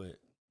 But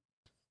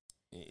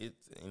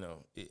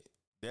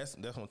that's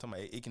what I'm talking about.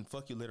 It can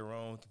fuck you later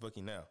on. It can fuck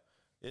you now.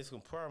 It's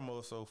gonna probably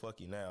more so fuck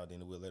you now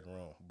than it will later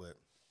on. But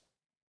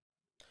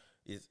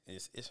it's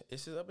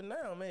just up and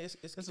down, man.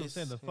 That's what I'm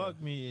saying. The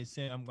fuck me is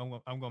saying I'm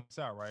gonna miss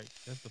out, right?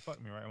 That's the fuck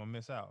me, right? I'm gonna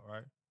miss out,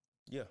 right?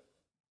 Yeah.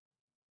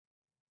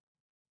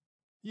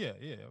 Yeah.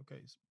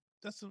 Okay.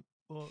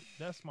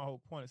 That's my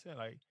whole point. Of saying,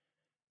 like,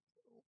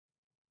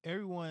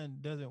 everyone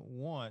doesn't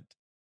want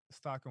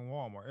stock in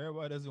Walmart.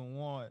 Everybody doesn't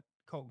want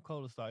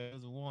Coca-Cola stock. They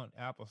doesn't want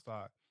Apple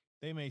stock.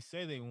 They may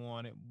say they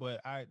want it,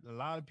 but a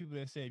lot of people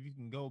that say if you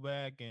can go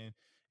back and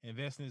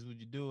invest in this,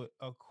 would you do it?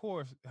 Of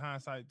course,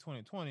 hindsight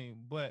 2020,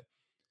 but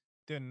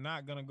they're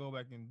not gonna go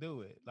back and do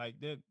it. Like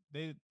if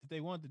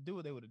they wanted to do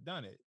it, they would have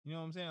done it. You know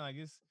what I'm saying? Like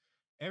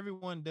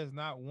everyone does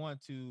not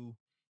want to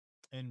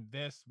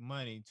invest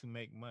money to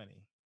make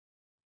money.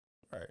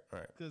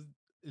 Right. Because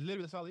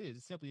literally that's all it is.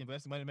 It's simply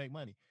investing money to make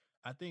money.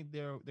 I think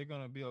they're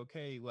gonna be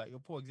okay. Like,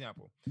 for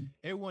example,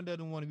 everyone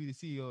doesn't want to be the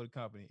CEO of the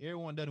company.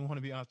 Everyone doesn't want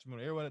to be an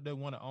entrepreneur. Everyone doesn't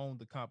want to own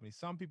the company.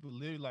 Some people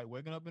literally like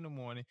waking up in the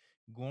morning,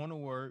 going to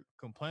work,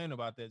 complaining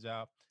about their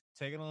job,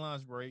 taking a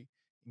lunch break,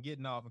 and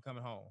getting off and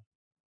coming home.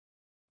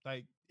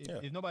 Like,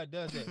 if nobody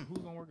does that, who's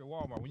gonna work at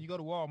Walmart? When you go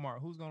to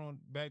Walmart, who's gonna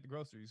bag the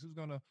groceries? Who's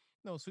gonna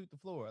sweep the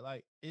floor?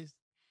 Like, it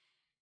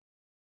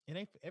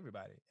ain't for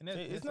everybody, and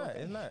it's not. Okay,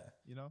 it's not.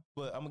 You know.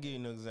 But I'm gonna give you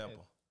an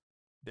example.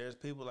 There's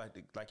people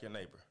like your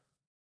neighbor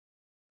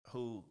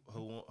who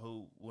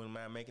wouldn't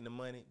mind making the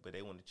money, but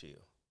they want to chill.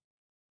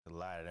 A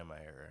lot of them out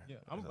here. Yeah,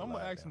 I'm gonna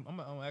ask him. I'm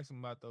gonna ask him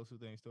about those two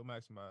things too. I'm gonna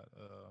ask him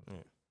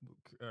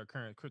about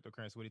current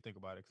cryptocurrency. What do you think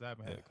about it? Because I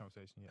haven't had a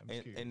conversation yet. I'm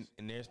just curious.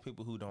 And there's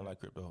people who don't like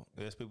crypto.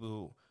 There's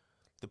people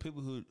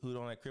who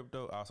don't like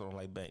crypto also don't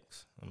like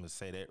banks. I'm gonna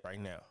say that right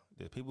now.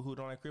 There's people who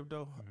don't like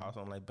crypto also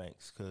don't like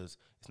banks because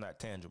it's not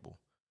tangible.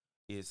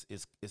 It's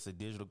a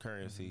digital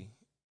currency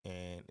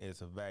and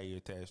it's a value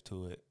attached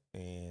to it.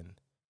 And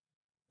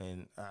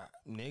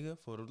nigga,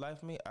 for the life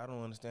of me, I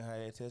don't understand how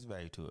they attach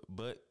value to it.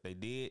 But they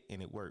did,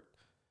 and it worked.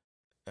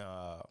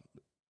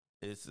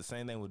 It's the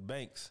same thing with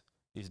banks.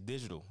 It's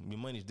digital. Your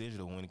money's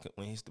digital. When it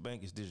hits the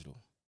bank, it's digital.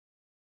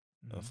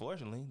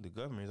 Unfortunately, the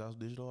government is also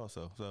digital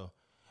also. So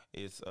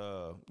it's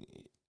a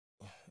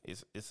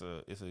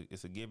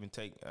give and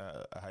take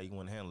how you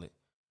want to handle it.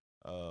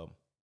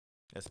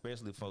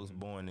 Especially folks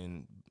born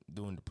in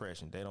during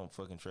depression, they don't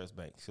fucking trust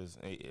banks because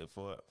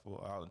for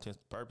all intents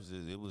and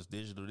purposes, it was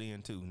digital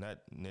then too, not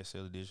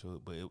necessarily digital,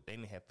 but they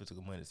didn't have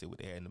physical money to say what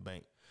they had in the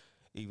bank,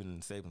 even in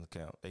the savings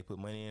account. They put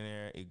money in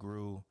there, it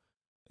grew,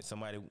 and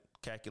somebody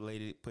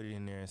calculated it, put it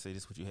in there, and say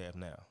this is what you have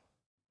now.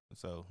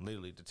 So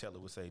literally, the teller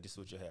would say this is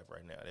what you have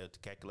right now. They'll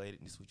calculate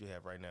it, this is what you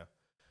have right now.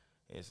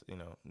 It's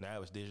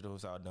now it's digital,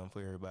 it's all done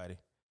for everybody,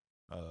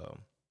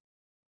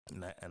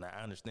 and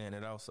I understand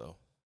it also,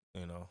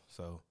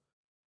 so.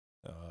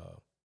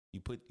 You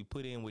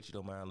put in what you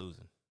don't mind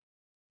losing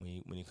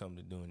when you come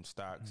to doing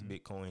stocks,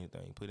 Bitcoin,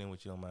 anything. You put in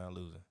what you don't mind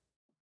losing.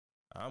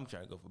 I'm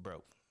trying to go for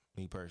broke,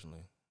 me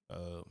personally.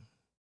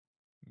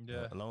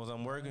 As long as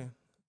I'm working,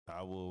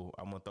 I'm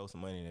gonna throw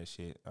some money in that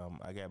shit.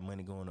 I got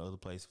money going to other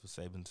places for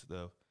saving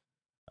stuff.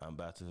 I'm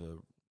about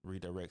to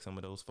redirect some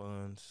of those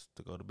funds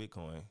to go to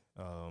Bitcoin.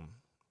 I'm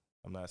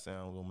not saying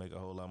I'm gonna make a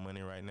whole lot of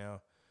money right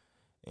now,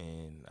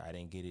 and I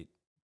didn't get it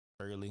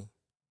early,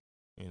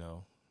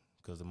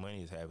 because the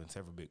money is having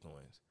several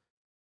Bitcoins.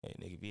 Hey,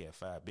 nigga, if you had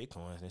 5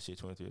 Bitcoins, that shit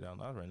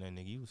 $23,000 right now,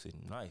 nigga, you was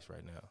sitting nice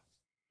right now.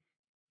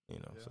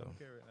 So.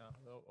 100K right now,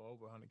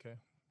 over 100K.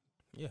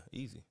 Yeah,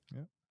 easy.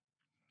 Yeah.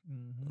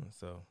 Mm-hmm.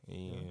 So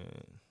yeah,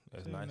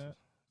 that's Seen nice. that.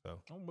 So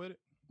I'm with it.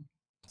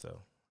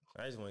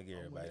 I just want to get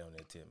I'm with everybody it. on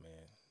that tip, man.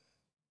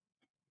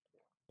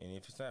 And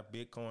if it's not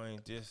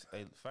Bitcoin, just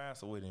find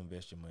some way to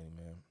invest your money,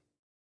 man.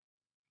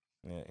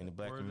 Yeah, in the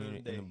black Word of the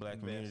community, day, invest.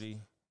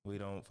 we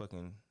don't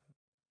fucking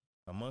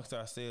amongst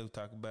ourselves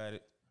talk about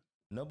it.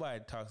 Nobody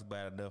talks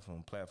about it enough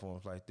on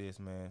platforms like this,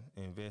 man.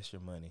 Invest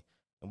your money,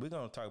 and we're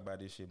gonna talk about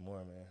this shit more,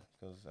 man,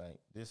 because like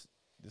this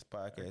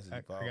podcast is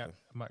I got evolving,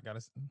 got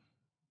a,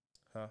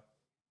 huh?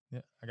 yeah,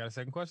 I got a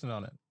second question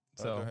on it.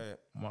 Go So ahead.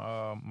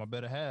 my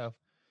better half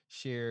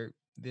shared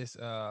this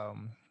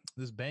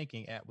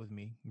banking app with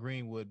me,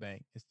 Greenwood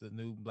Bank. It's the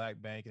new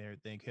black bank and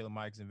everything. Killer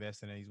Mike's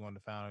investing in it. He's one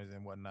of the founders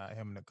and whatnot.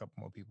 Him and a couple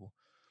more people.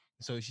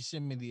 So she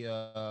sent me the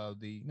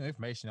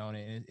information on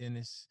it, and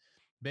it's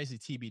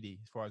basically TBD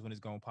as far as when it's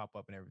gonna pop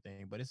up and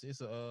everything. But it's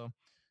a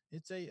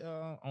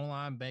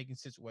online banking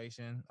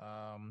situation.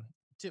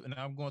 Tip, and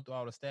I'm going through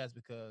all the stats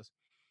because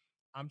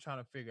I'm trying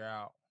to figure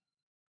out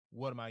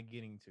what am I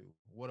getting to?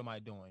 What am I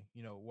doing?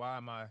 Why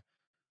am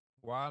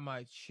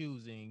I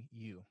choosing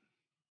you?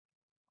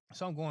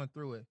 So I'm going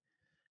through it,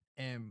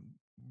 and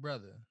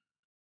brother,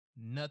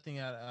 nothing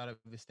out of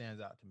it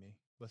stands out to me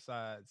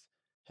besides,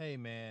 hey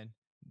man,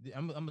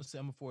 I'm gonna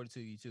forward it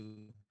to you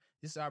too.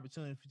 This is an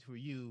opportunity for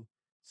you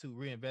to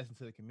reinvest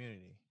into the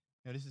community.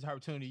 This is an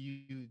opportunity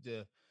you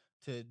to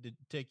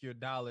take your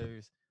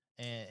dollars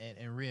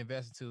and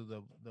reinvest into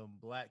the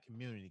black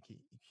community.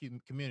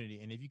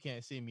 And if you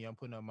can't see me, I'm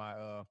putting up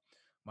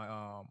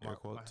Air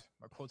quotes.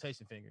 my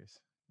quotation fingers.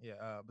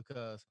 Yeah,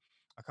 because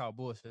I call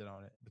bullshit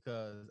on it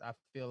because I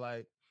feel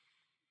like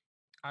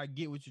I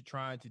get what you're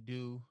trying to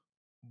do,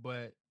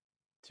 but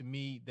to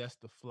me, that's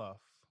the fluff.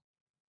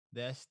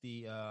 That's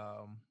the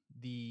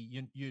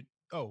you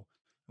oh,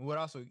 and what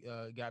also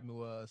got me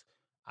was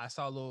I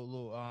saw a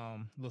little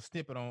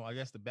snippet on I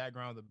guess the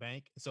background of the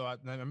bank. So I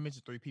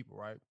mentioned three people,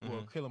 right? Well,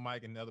 Mm-hmm. Killer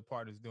Mike and the other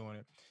partners doing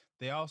it.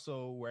 They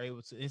also were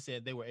able to. It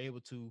said they were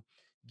able to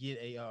get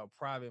a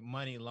private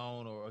money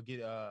loan or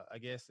get I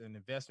guess an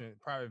investment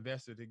private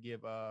investor to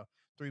give $3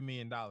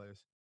 million.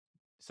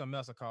 Something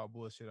else I call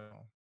bullshit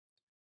on.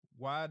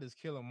 Why does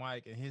Killer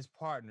Mike and his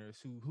partners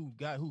who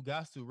got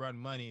to run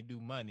money and do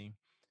money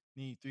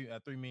need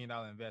 $3 million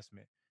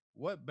investment?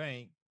 What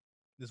bank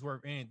that's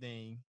worth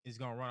anything is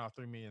gonna run off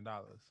 $3 million?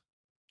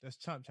 That's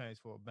chump change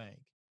for a bank.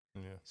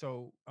 Yeah.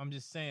 So I'm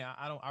just saying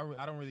I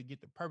don't really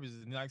get the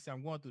purposes. And like I said,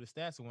 I'm going through the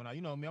stats and when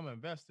you know me, I'm an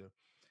investor.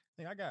 I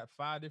think I got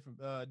 5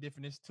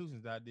 different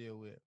institutions that I deal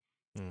with,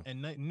 Mm.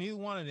 and neither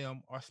one of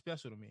them are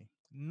special to me.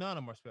 None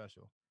of them are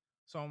special.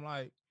 So I'm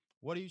like,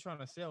 what are you trying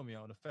to sell me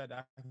on? The fact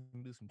that I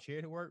can do some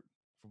charity work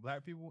for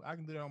black people, I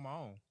can do that on my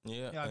own.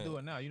 Yeah. Yeah, I do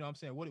it now. You know what I'm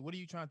saying? What are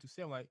you trying to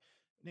sell? Like,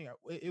 nigga,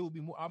 it would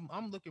be more.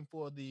 I'm looking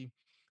for the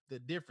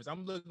difference.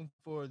 I'm looking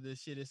for the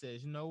shit that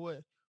says, you know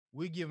what?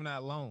 We're giving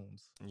out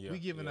loans. Yeah. We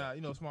giving Yeah.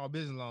 out, small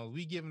business loans.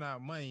 We giving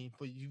out money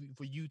for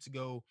you to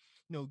go,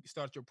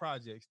 start your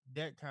projects.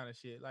 That kind of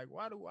shit. Like,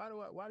 why do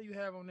you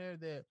have on there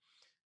that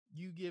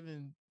you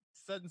giving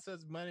such and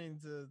such money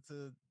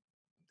to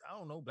I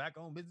don't know black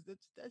owned business?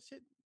 That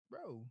shit,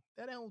 bro.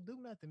 That don't do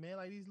nothing, man.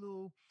 Like these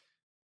little,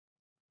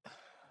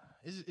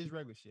 it's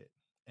regular shit.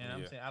 And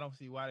I'm Yeah. saying I don't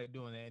see why they're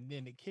doing that. And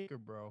then the kicker,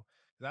 bro,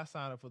 because I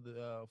signed up for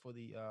the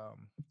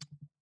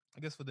I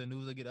guess for the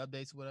news, I get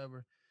updates or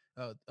whatever.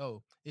 You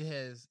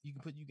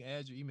can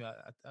add your email.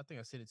 I think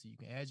I sent it to you. You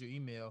can add your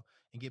email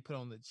and get put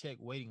on the check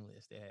waiting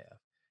list they have.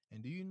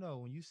 And do you know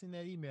when you send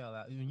that email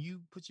out, when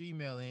you put your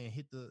email in and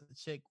hit the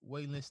check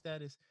waiting list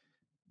status,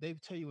 they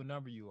tell you what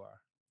number you are.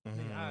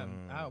 Nigga, I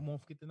Mm.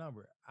 won't forget the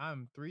number.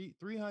 I'm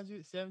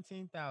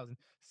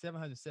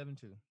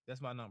 317,772.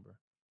 That's my number.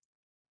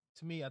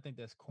 To me, I think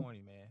that's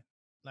corny, man.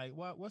 Like,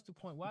 what's the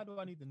point? Why do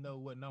I need to know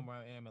what number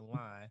I am in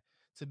line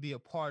to be a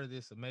part of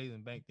this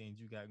amazing bank thing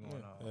you got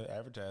going on?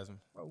 Advertising.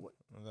 Bro, what?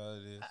 That's all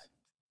it is. I,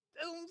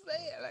 that's what I'm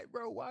saying. Like,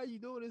 bro, why are you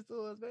doing this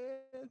to us,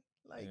 man?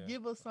 Like, Yeah.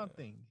 give us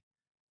something.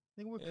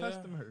 Think we're Yeah.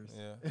 customers.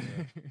 Yeah.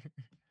 Yeah.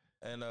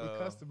 And We're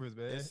customers,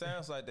 it man.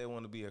 sounds like they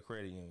want to be a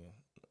credit union.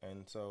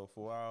 And so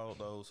for all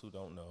those who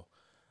don't know,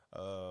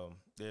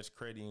 there's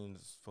credit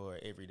unions for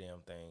every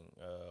damn thing.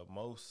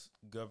 Most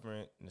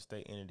government and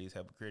state entities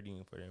have a credit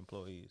union for their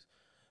employees,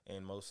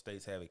 and most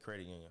states have a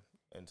credit union.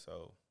 And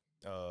so,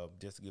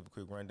 just to give a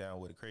quick rundown,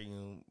 what a credit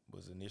union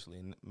was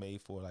initially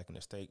made for, like in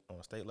the state on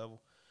a state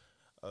level.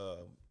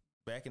 Uh,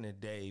 Back in the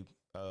day,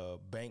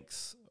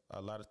 banks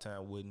a lot of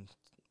time wouldn't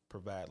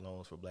provide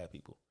loans for black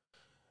people,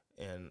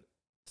 and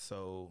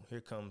so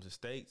here comes the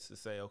states to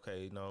say,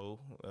 okay, no,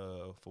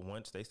 for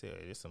once they say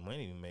there's some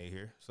money to be made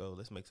here, so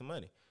let's make some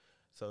money.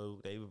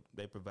 So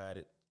they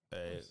provided,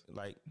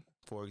 like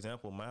for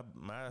example, my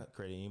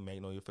credit union,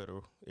 Magnolia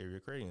Federal Area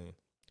Credit Union,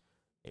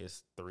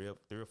 it's three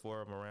or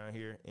four of them around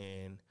here,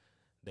 and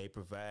they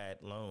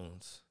provide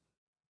loans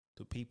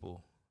to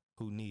people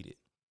who need it.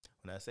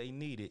 When I say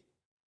need it,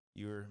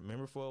 you're a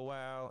member for a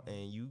while,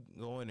 and you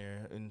go in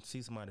there and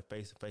see somebody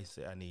face to face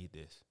and say, I need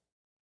this,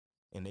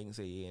 and they can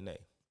say yeah and nay.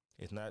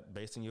 It's not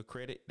based on your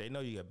credit. They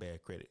know you got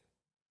bad credit,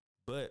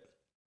 but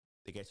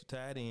they got you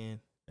tied in,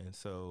 and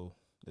so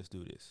Let's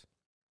do this.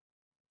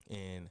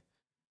 And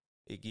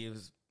it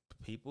gives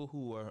people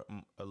who are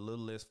a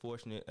little less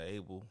fortunate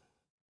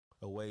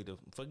a way to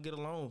get a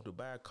loan to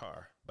buy a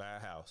car, buy a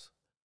house,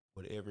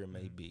 whatever it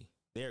may be.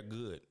 They're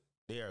good.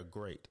 They are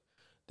great.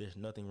 There's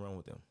nothing wrong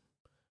with them.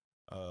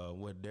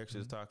 What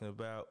Dexter's talking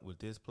about with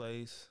this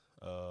place,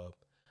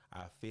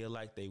 I feel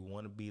like they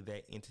want to be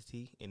that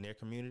entity in their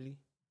community,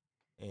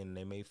 and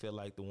they may feel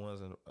like the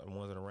ones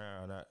that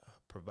around are not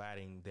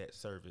providing that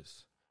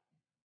service.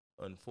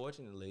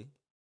 Unfortunately,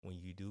 when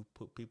you do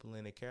put people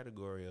in a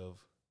category of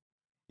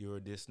you're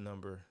this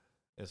number,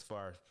 as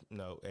far as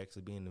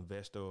actually being an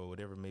investor or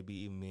whatever, maybe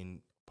even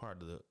being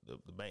part of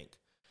the bank,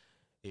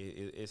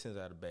 it sends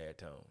out a bad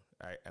tone.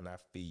 And I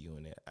feel you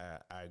on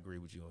that. I agree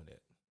with you on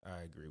that.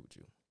 I agree with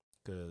you,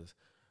 because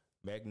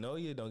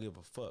Magnolia don't give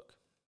a fuck.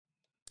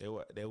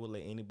 They will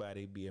let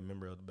anybody be a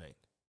member of the bank,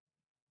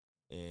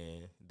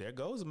 and their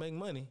goal is to make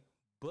money.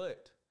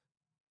 But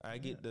I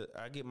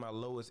get my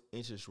lowest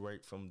interest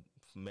rate from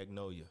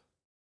Magnolia.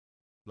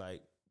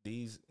 Like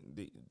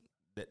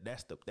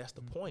that's the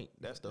point.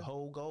 That's the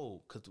whole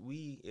goal. Because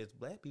we as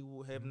black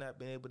people have not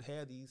been able to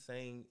have these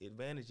same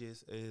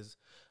advantages as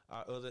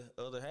our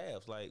other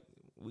halves. Like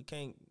we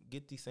can't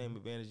get these same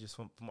advantages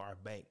from our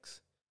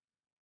banks.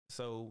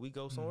 So we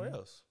go somewhere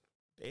else.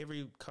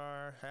 Every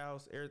car,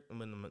 house,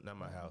 not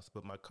my house,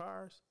 but my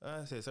cars.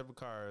 I said several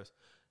cars.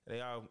 They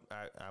all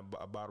I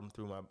bought them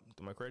through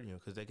my credit union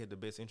because they get the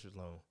best interest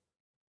loan.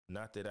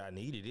 Not that I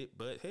needed it,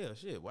 but hell,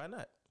 shit, why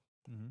not?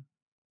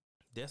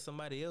 There's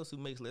somebody else who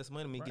makes less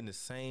money than me getting the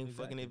same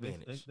fucking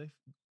advantage.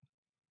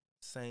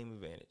 Same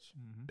advantage.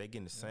 They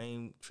getting the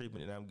same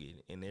treatment that I'm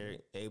getting, and they're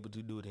able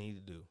to do what they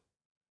need to do.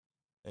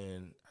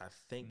 And I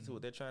think that's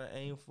what they're trying to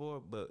aim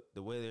for. But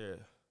the way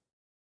they're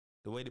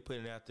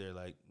putting it out there,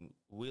 like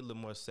we're a little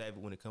more savvy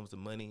when it comes to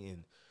money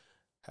and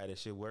how that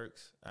shit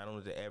works. I don't know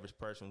if the average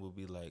person will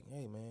be like,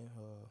 "Hey, man,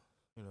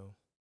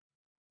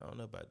 I don't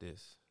know about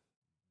this."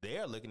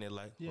 They're looking at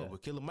like, "Well,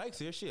 Killer Mike's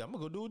here. Shit, I'm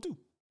gonna go do it too."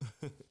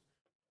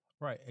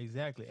 Right,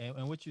 exactly.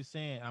 And what you're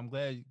saying, I'm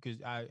glad,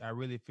 because I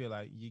really feel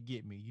like you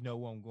get me. You know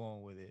where I'm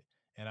going with it.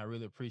 And I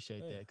really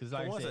appreciate that. Because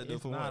like I said,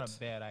 it's not a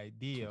bad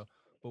idea.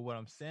 But what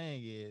I'm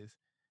saying is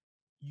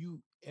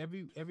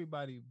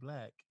everybody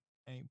black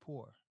ain't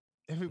poor.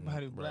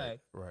 Everybody black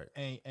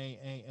ain't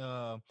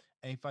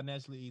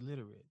financially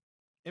illiterate.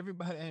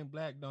 Everybody ain't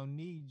black don't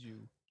need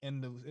you.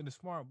 And the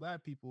smart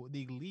black people,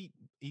 the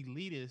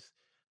elitist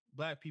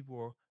black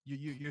people,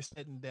 you're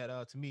setting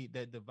that to me,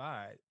 that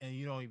divide, and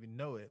you don't even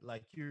know it.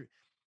 Like I'm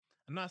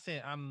not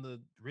saying I'm the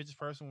richest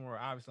person, or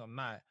obviously I'm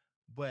not,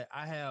 but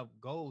I have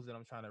goals that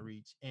I'm trying to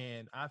reach,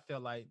 and I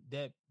feel like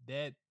that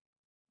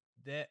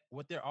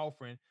what they're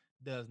offering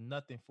does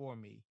nothing for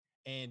me.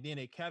 And then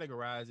it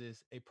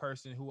categorizes a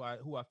person who I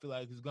feel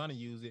like is gonna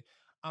use it.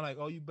 I'm like,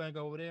 oh, you bank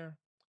over there?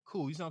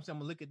 Cool. You know what I'm saying?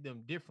 I'm gonna look at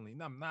them differently.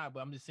 No, I'm not,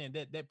 but I'm just saying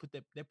that put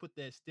that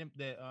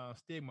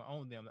stigma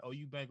on them. Like, oh,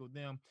 you bank with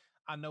them.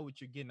 I know what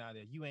you're getting out of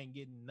it. You ain't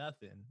getting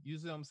nothing. You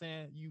see what I'm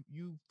saying?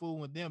 You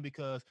fooling with them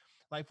because,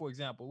 like, for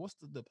example, what's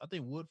the I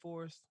think Wood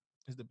Forest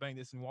is the bank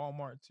that's in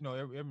Walmart. You know,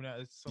 every now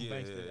it's some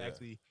banks that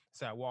actually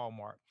it's at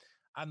Walmart.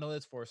 I know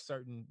it's for a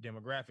certain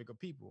demographic of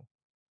people.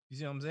 You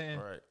see what I'm saying?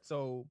 Right.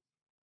 So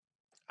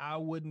I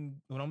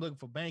wouldn't, when I'm looking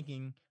for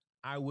banking,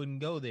 I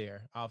wouldn't go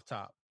there off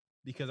top,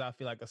 because I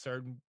feel like a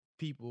certain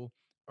people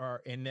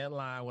are in that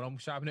line. When I'm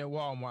shopping at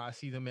Walmart, I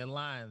see them in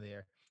line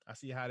there. I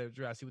see how they're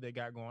dressed. I see what they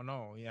got going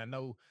on. Yeah, I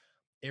know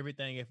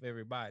everything for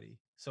everybody.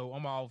 So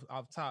I'm off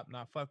top,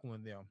 not fucking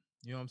with them.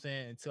 You know what I'm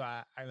saying?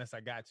 Unless I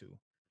got to.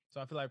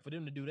 So I feel like for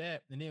them to do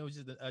that, and then it was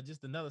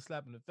just another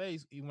slap in the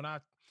face. When I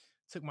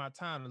took my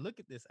time to look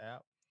at this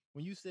app,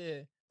 when you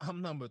said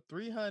I'm number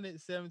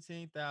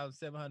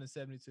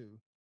 317,772,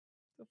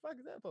 the fuck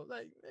is that for?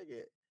 Like,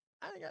 nigga,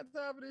 I ain't got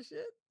time for this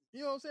shit.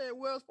 You know what I'm saying?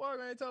 Wells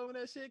Fargo ain't telling me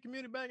that shit.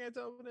 Community Bank ain't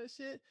telling me that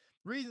shit.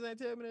 Reasons ain't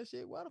telling me that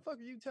shit. Why the fuck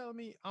are you telling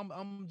me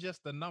I'm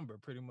just a number,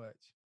 pretty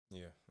much?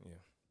 Yeah.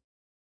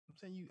 I'm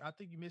saying I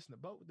think you missing the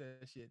boat with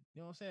that shit.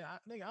 You know what I'm saying?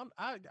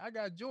 I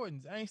got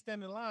Jordans. I ain't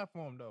standing in line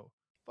for them though.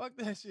 Fuck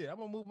that shit. I'm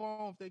gonna move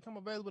on. If they come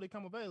available, they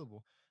come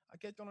available. I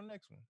catch you on the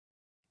next one.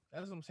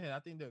 That's what I'm saying. I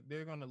think that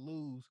they're gonna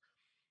lose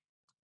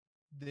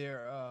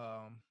their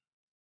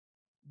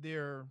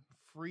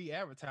free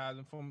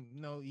advertising from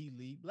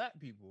elite black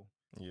people.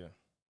 Yeah.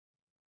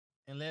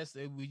 Unless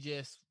we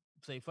just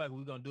say fuck it,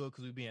 we're gonna do it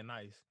because we're being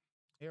nice.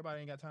 Everybody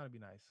ain't got time to be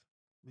nice.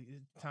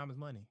 Time is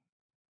money.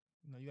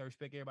 You gotta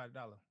respect everybody's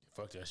dollar.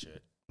 Fuck that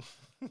shit.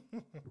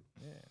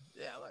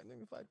 Yeah, like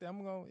nigga, fuck that.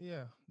 I'm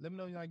gonna let me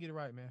know I get it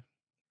right, man.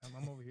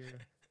 I'm over here.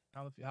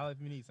 Holla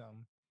if you need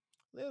something.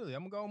 Literally,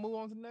 I'm gonna go move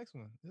on to the next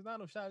one. It's not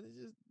no shot. It's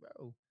just,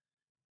 bro,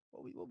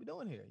 what we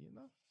doing here,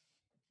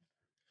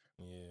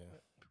 Yeah.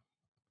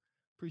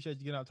 Appreciate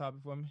you getting out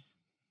topic for me.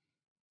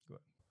 Go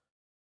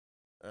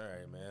ahead. All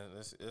right, man.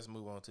 Let's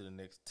move on to the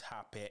next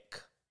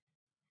topic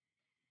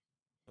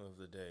of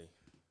the day,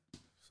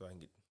 so I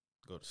can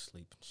go to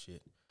sleep and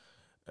shit.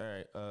 All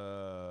right.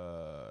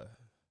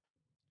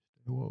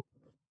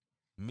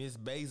 Miss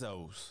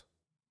Bezos.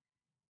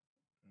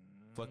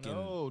 Fucking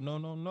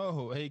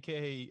No.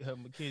 AKA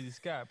Mackenzie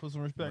Scott. Put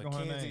some respect on her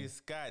Mackenzie name.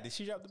 Scott. Did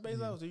she drop the Yeah,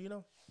 Bezos? Do you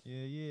know?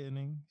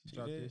 nigga. She She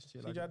dropped did. this shit She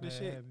like a dropped this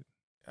bad shit. habit.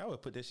 I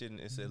would put that shit in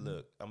and said,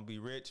 "Look, I'm gonna be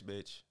rich,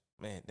 bitch."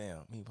 Man,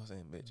 damn, me was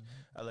saying bitch.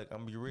 I look, I'm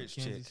gonna be rich,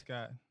 Mackenzie chick.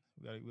 Scott.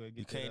 We gotta get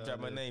You that, can't drop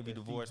my name if you that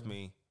divorce FIFA.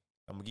 me.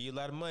 I'm gonna give you a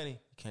lot of money.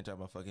 You can't drop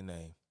my fucking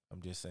name.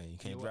 I'm just saying, you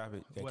can't You know drop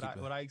it. You what? can't keep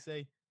it. What I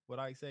say? What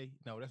I say?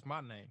 No, that's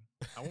my name.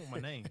 I want my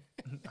name.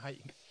 I,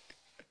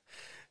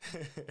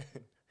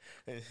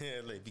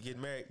 Look, if you get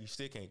married, you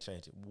still can't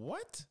change it.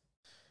 What?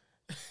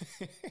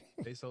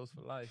 Pesos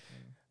for life.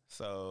 Man.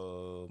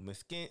 So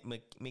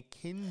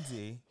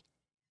Mackenzie,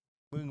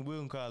 we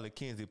gonna call it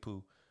Kenzie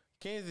Pooh.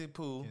 Kenzie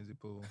Pooh Kenzie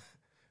Pool.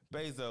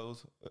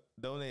 Bezos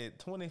donated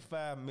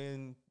 25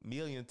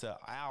 million to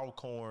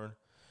Alcorn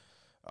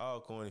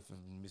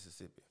from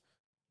Mississippi.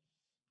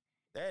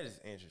 That is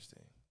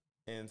interesting.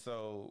 And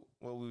so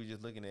what we were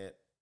just looking at,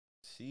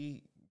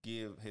 she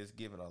has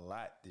given a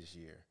lot this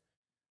year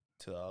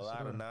to a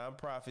lot of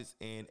nonprofits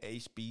and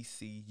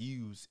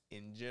HBCUs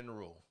in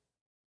general.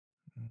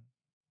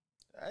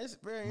 It's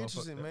very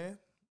interesting, man.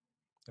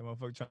 That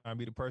motherfucker trying to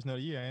be the person of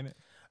the year, ain't it?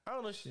 I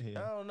don't know.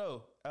 I don't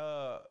know.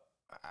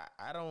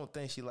 I don't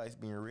think she likes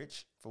being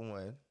rich, for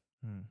one.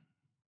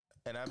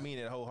 And I mean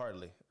it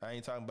wholeheartedly. I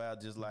ain't talking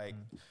about just like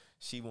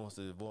she wants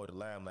to avoid the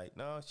limelight.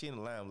 No, she in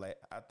the limelight.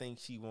 I think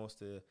she wants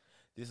to.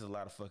 This is a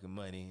lot of fucking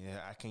money, and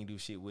I can't do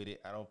shit with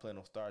it. I don't plan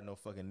on starting no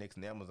fucking next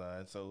in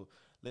Amazon. So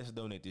let's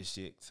donate this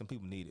shit. Some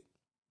people need it.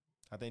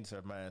 I think it's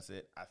her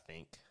mindset. I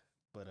think,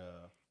 but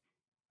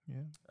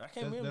yeah, I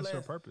can't remember. That's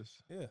her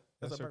purpose. Yeah,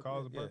 that's her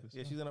cause and purpose.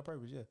 Yeah, she's on her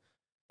purpose. Yeah,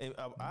 and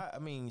I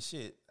mean,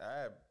 shit.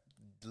 I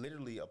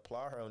literally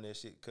applaud her on that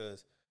shit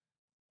because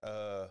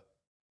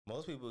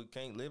most people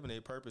can't live in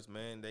their purpose,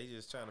 man. They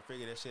just trying to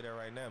figure that shit out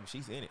right now. But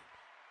she's in it.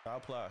 I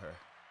applaud her.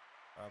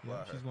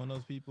 She's one of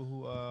those people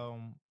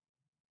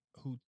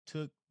who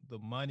took the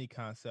money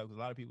concept. 'Cause a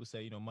lot of people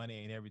say, money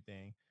ain't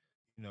everything.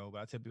 But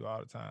I tell people all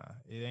the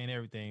time, it ain't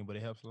everything, but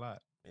it helps a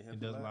lot. It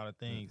does a lot of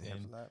things,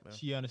 and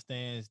she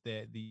understands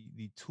that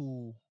the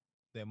tool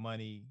that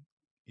money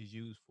is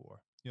used for.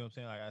 You know what I'm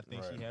saying? Like I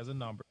think she has a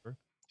number.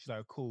 She's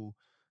like, cool,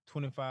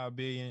 25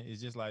 billion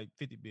is just like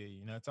 50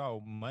 billion. It's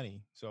all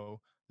money.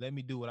 So let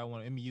me do what I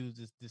want. Let me use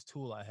this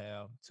tool I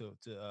have to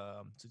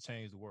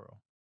change the world.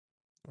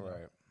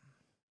 Right.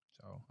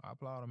 So I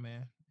applaud her,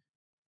 man.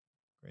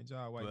 Great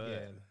job, white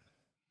dad.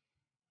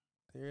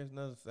 There's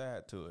another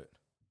side to it.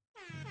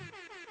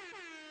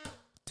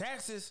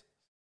 Taxes.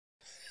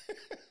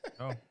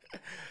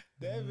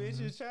 That bitch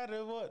is trying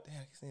to what? Damn,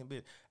 I keep saying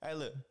bitch. Hey,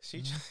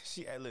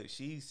 look,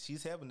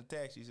 she's helping the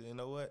tax. She said, you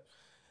know what?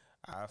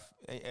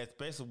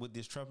 Especially with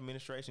this Trump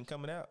administration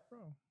coming out, bro.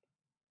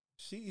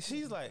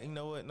 She's like, you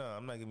know what? No,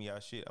 I'm not giving y'all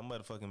shit. I'm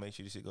motherfucking make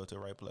sure this shit go to the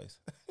right place.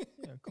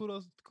 Yeah,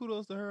 kudos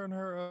to her and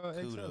her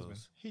ex-husband.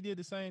 He did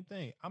the same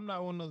thing. I'm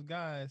not one of those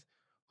guys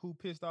who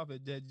pissed off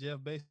at Jeff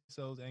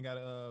Bezos and got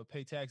to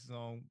pay taxes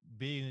on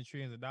billions and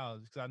trillions of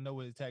dollars because I know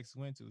where his taxes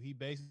went to. He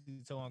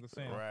basically told Uncle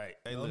Sam, right?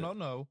 Hey,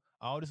 no,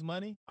 all this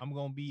money, I'm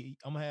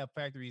gonna have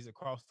factories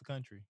across the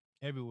country,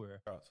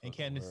 everywhere. And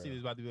Kansas City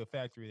is about to be a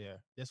factory there.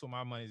 That's what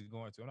my money is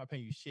going to. I'm not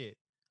paying you shit.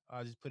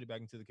 I'll just put it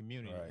back into the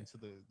community, into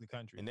the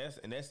country. And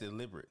that's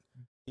deliberate.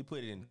 He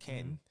put it in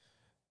Canton.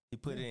 He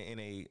put it in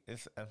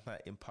it's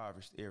not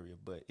impoverished area,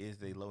 but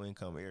it's a low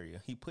income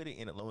area. He put it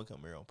in a low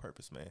income area on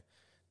purpose, man.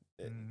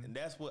 And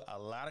that's what a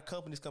lot of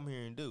companies come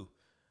here and do.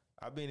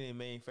 I've been in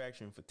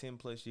manufacturing for 10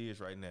 plus years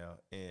right now,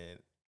 and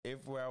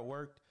everywhere I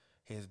worked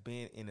has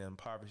been in an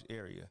impoverished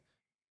area.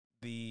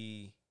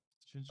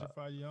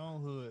 Gentrify your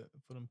own hood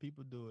for them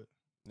people do it.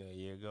 There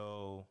you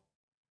go.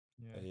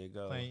 Yeah. There you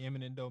go. Claim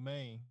eminent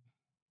domain.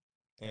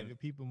 And the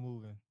people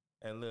moving.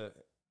 And look,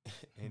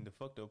 and the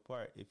fucked up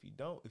part, if you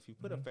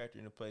put a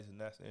factory in a place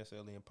that's not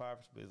necessarily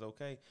impoverished, but it's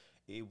okay,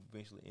 it will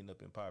eventually end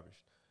up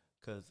impoverished.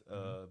 Because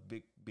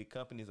big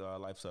companies are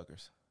life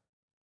suckers.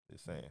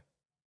 Just saying.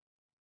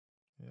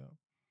 Yeah.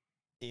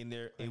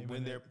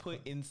 When they're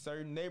put in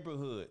certain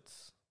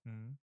neighborhoods,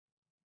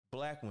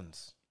 black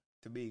ones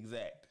to be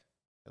exact,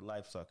 they're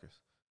life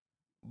suckers.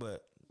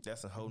 But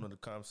that's a whole nother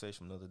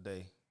conversation another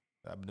day.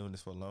 I've been doing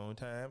this for a long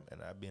time,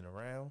 and I've been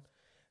around.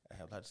 I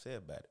have a lot to say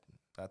about it.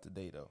 Not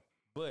today though.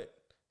 But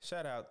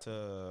shout out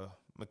to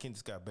Mackenzie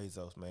Scott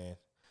Bezos, man.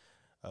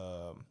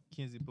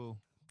 Kenzie Pooh.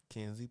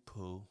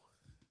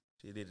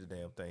 She did the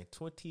damn thing.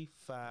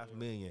 25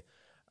 million.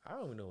 I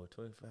don't even know what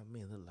 25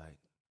 million look like.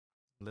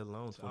 Let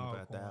alone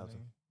 25,000.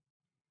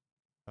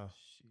 Oh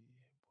shit,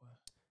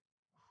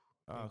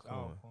 boy.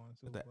 Alcorn.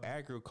 The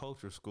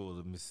agricultural schools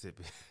of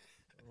Mississippi.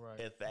 Right.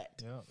 At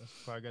that. Yeah, that's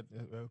probably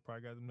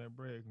got them that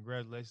bread.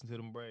 Congratulations to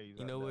them Braves.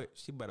 You know what?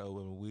 She about to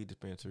open a weed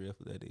dispensary. That's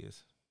what that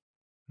is.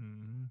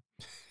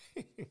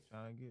 That's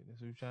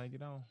what you're trying to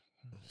get on.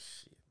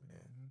 Shit,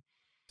 man.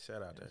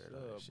 Shout out to her,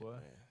 boy.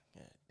 Man.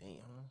 God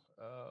damn.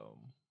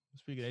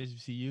 Speaking of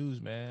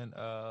HBCUs, man,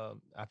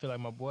 I feel like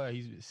my boy,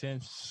 he's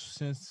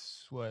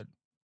since what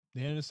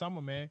the end of the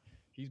summer, man.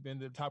 He's been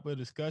the top of the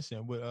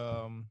discussion with,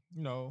 and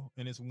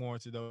it's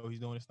warranted though. He's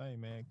doing his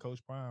thing, man. Coach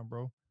Prime,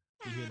 bro.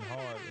 He hitting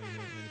hard in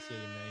the city,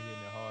 man. He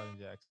hitting it hard in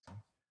Jackson.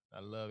 I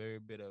love every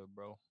bit of it,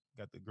 bro.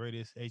 Got the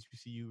greatest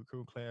HBCU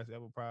recruit class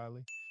ever,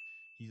 probably.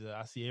 He's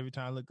I see every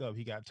time I look up,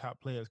 he got top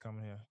players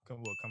coming here.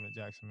 Coming to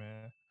Jackson,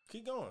 man.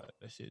 Keep going.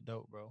 That shit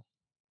dope, bro.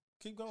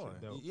 Keep going.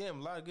 Shit dope. Yeah, a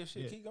lot of good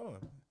shit. Yeah, Keep going.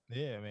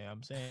 yeah, man.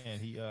 I'm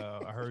saying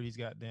I heard he's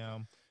got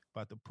down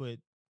about to put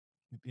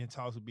in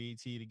talks with BET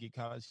to get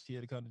college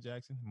here to come to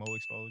Jackson, more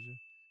exposure.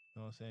 You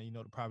know what I'm saying? You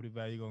know the property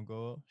value gonna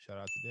go up. Shout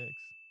out to Dex.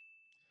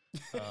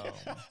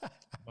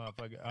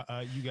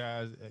 Motherfucker, you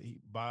guys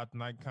bought the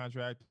Nike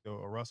contract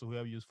or Russell,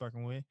 whoever you was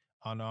fucking with.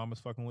 Under Armour's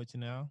fucking with you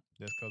now.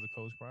 That's because of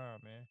Coach Prime,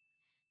 man.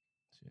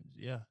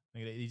 Yeah,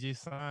 nigga, he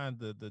just signed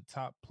the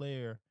top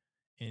player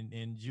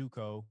in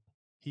JUCO.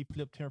 He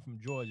flipped him from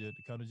Georgia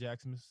to come to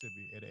Jackson,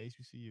 Mississippi at the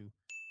HBCU.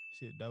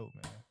 Shit, dope,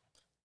 man.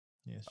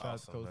 Yeah, shout out to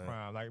Awesome, Coach man.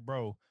 Prime. Like,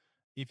 bro,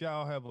 if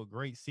y'all have a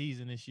great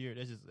season this year,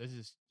 that's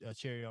just a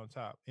cherry on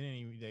top. It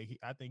ain't even like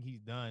I think he's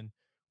done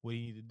what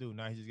he needs to do.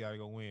 Now he just got to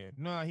go win.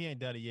 No, he ain't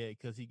done it yet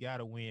because he got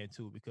to win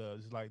too.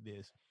 Because it's like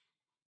this: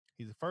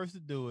 he's the first to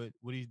do it.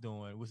 What he's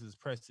doing, which is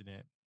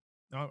precedent,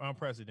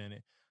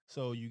 unprecedented.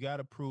 So you got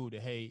to prove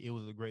that hey, it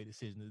was a great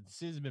decision. The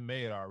decision's been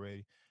made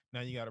already.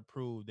 Now you got to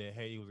prove that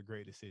hey, it was a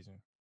great decision.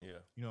 Yeah.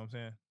 You know what I'm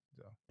saying?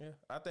 So Yeah,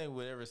 I think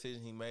whatever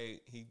decision he made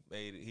it.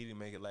 He didn't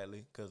make it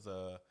lightly because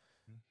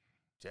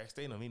Jack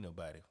State don't need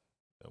nobody.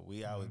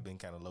 We always been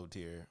kind of low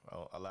tier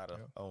on a lot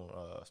of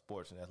on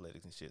sports and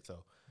athletics and shit.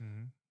 So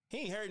he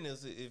ain't hurting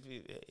us if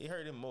it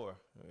hurt him more.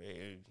 If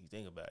you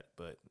think about it,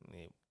 but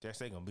yeah, Jack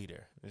State gonna be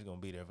there. It's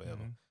gonna be there forever.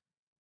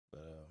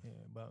 But yeah,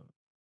 but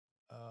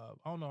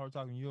I don't know if I was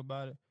talking to you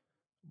about it,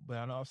 but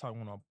I know I was talking to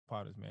one of our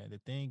partners, man. The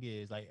thing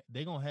is, like,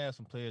 they gonna have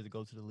some players that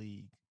go to the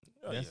league.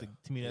 To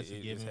me, that's a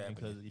given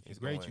because if you're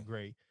great, you're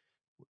great.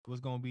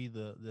 What's gonna be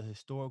the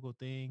historical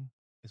thing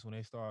is when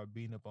they start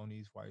beating up on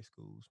these white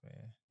schools,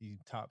 man. These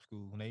top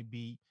schools when they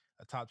beat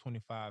a top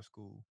 25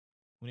 school,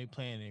 when they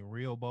playing a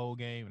real bowl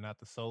game and not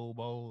the Soul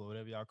Bowl or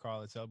whatever y'all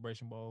call it,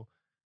 Celebration Bowl.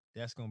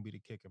 That's gonna be the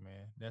kicker,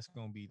 man. That's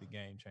gonna be the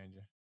game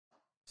changer.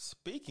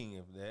 speaking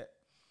of that,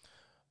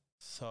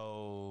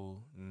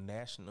 so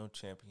national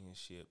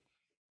championship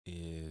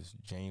is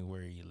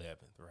January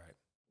 11th, right?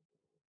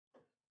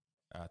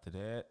 After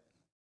that,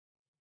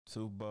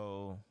 Super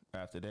Bowl.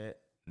 After that,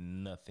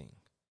 nothing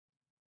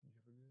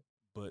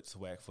but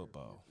swag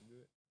football.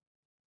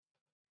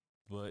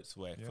 But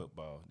swag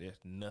football. There's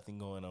nothing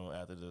going on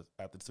after the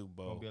Super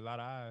Bowl. Gonna be a lot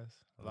of eyes.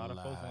 A lot of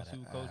folks gonna see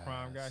what Coach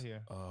Prime got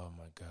here. Oh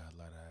my God, a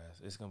lot of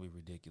eyes. It's gonna be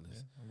ridiculous.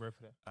 Yeah, I'm ready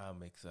for that.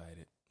 I'm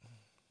excited.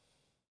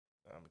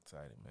 I'm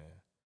excited, man.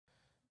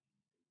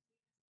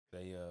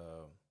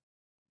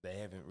 They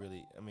haven't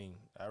really. I mean,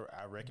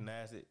 I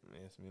recognize it.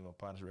 Me and my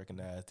partners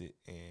recognized it,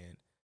 and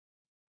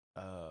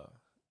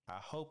I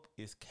hope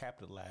it's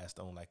capitalized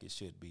on like it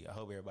should be. I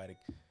hope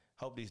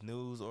hope these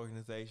news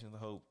organizations, I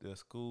hope the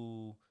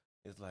school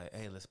is like,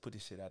 hey, let's put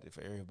this shit out there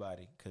for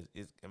everybody, because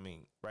it's. I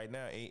mean, right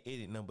now it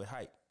ain't nothing but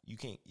hype. You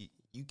can't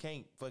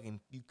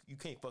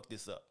fuck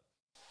this up.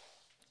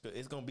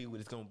 It's gonna be what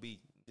it's gonna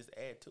be. Just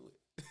add to it.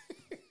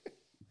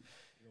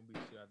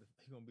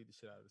 He gonna beat the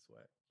shit out of the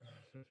swag.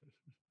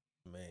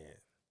 Man,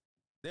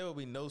 there will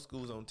be no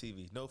schools on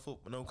TV, no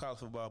college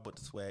football, but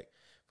the swag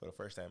for the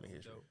first time in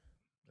history. Dope.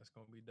 That's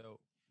gonna be dope.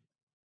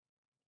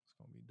 It's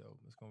gonna be dope.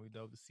 It's gonna be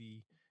dope to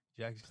see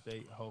Jackson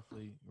State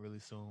hopefully really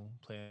soon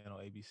playing on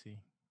ABC,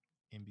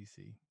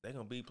 NBC. They're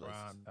gonna be places.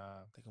 Prime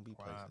time. They're gonna be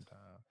Prime places.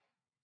 time.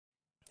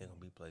 They're gonna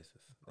be places.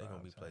 They're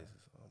gonna be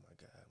places. Oh my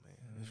God, man,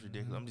 Mm-hmm. it's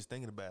ridiculous. I'm just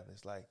thinking about it.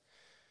 It's like,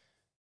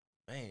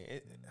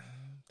 man,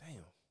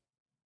 damn.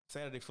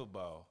 Saturday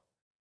football,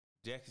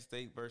 Jackson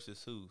State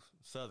versus who?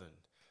 Southern.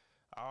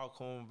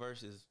 Alcorn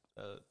versus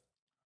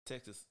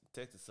Texas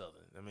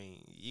Southern. I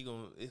mean,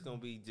 it's gonna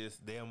be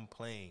just them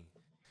playing.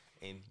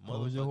 And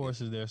hold your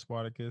horses there,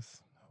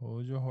 Spartacus.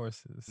 Hold your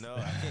horses. No,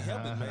 I can't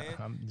help it,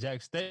 man.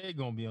 Jack State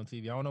gonna be on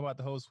TV. I don't know about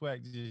the whole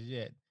swag just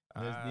yet.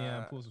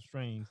 Let's pull some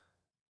strings.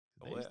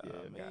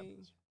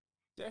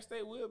 Jack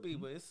State will be,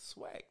 but it's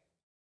swag.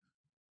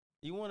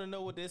 You want to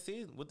know what this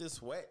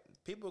swag?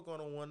 People are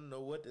gonna want to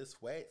know what this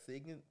swag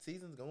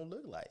season's gonna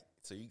look like.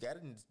 So you gotta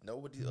know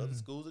what these other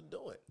schools are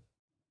doing.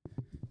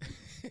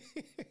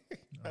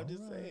 I'm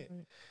just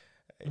saying.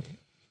 Hey,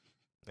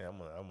 yeah, I'm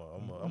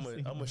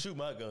gonna shoot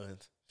my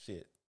guns.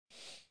 Shit.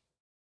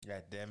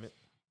 God damn it.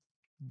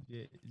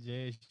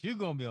 Jay, you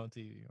gonna be on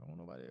TV. I don't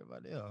know about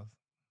everybody else.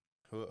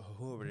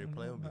 Whoever they're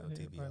playing will be on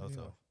TV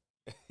also.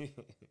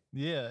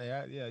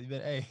 Yeah. You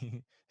better,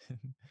 you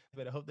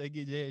better hope they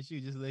get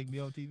JSU just so they can be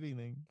on TV,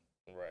 nigga.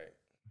 Right.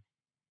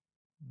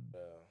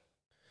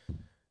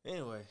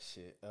 Anyway,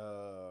 shit.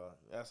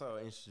 I saw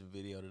an interesting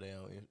video today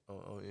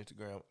on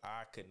Instagram.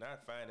 I could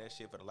not find that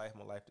shit for the life of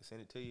my life to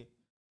send it to you,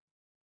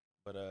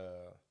 but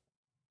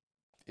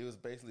it was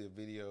basically a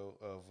video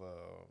of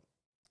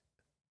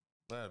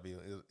not a video.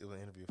 It was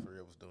an interview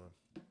Pharrell was doing.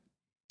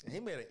 And he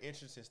made an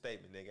interesting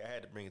statement, nigga. I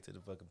had to bring it to the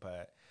fucking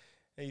pod.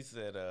 He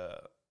said,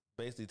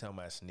 basically talking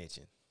about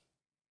snitching.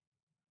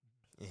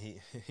 And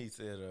he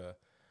said,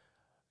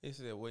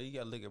 well, you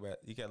gotta look at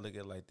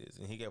it like this.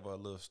 And he gave a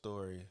little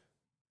story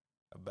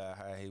about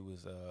how he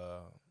was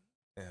I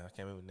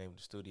can't remember the name of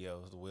the studio.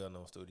 It was the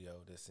well-known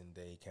studio that's in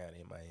Dade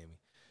County in Miami,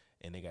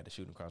 and they got the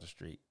shooting across the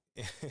street.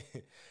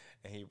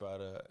 And he brought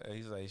up,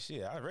 he's like,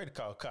 shit, I already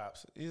called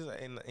cops. He's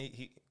like, and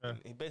he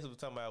basically was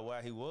talking about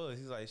why he was.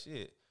 He's like,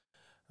 shit,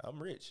 I'm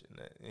rich,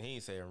 and he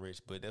ain't say I'm rich,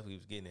 but that's what he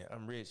was getting at.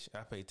 I'm rich. I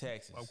pay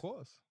taxes. Of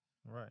course,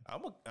 right.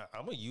 I'm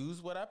gonna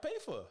use what I pay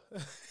for.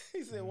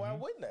 He said, why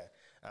wouldn't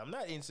I? I'm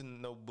not into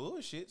no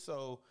bullshit.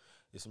 So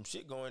if some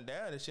shit going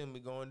down that shouldn't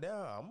be going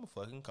down, I'm gonna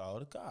fucking call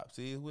the cops.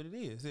 See what it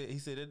is. He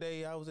said the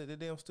day I was at the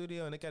damn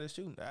studio and they got a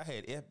shooting, I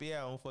had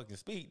FBI on fucking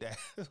speed. That's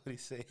what he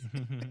said.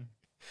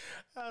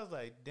 I was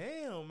like,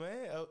 damn,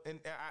 man. And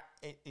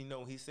you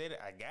know, he said it.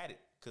 I got it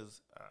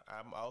because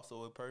I'm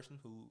also a person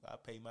who I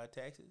pay my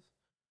taxes,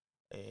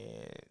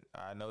 and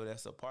I know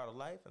that's a part of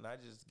life. And I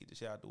just get the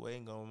shit out the way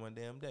and go on one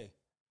damn day.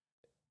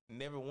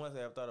 Never once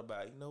have I thought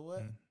about, you know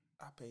what?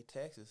 I pay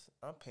taxes.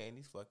 I'm paying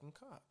these fucking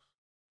cops.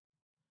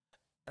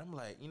 I'm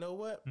like, you know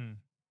what? And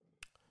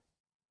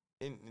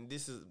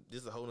this is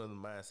a whole nother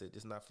mindset.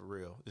 This is not for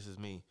real. This is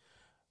me.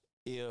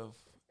 If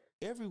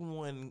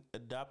everyone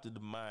adopted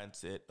the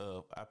mindset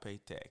of I pay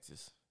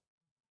taxes,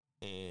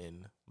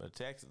 and the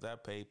taxes I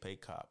pay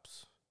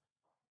cops,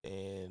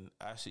 and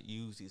I should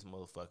use these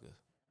motherfuckers,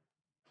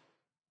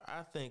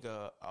 I think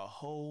a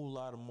whole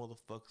lot of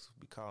motherfuckers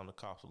would be calling the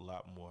cops a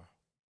lot more.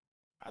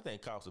 I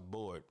think cops are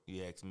bored,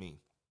 you ask me.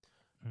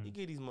 You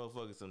give these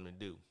motherfuckers something to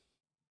do.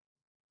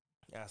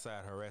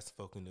 Outside harassing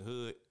folk in the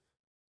hood,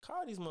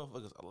 call these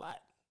motherfuckers a lot.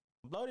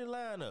 Blow their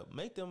line up.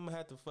 Make them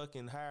have to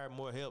fucking hire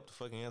more help to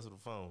fucking answer the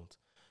phones.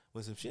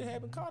 When some shit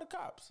happen, call the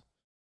cops.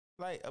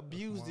 Like,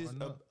 abuse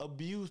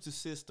the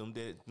system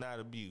that's not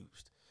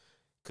abused.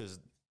 Because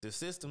the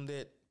system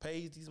that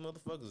pays these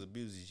motherfuckers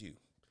abuses you.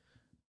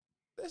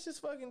 Let's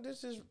just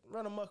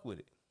run amok with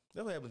it.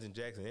 That's what happens in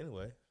Jackson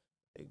anyway.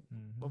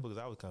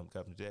 Motherfuckers always come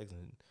cops in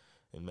Jackson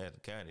and Madison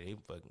County.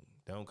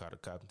 They don't call the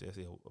cops until they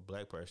see a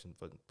black person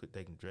fucking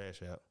taking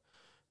trash out.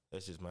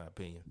 That's just my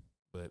opinion.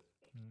 But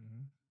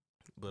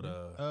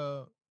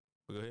go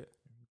ahead.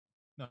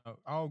 No,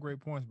 all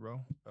great points,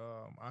 bro.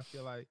 I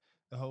feel like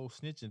the whole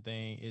snitching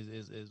thing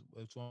is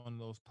it's one of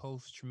those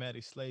post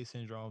traumatic slave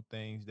syndrome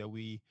things that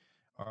we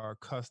are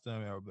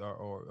accustomed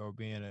or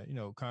being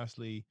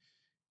constantly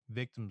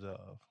victims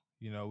of.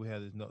 You know, we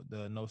have this no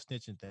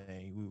snitching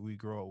thing we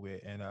grow up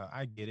with, and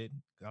I get it.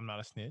 I'm not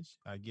a snitch.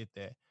 I get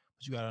that,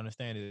 but you gotta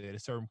understand that at a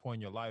certain point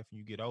in your life, when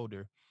you get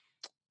older,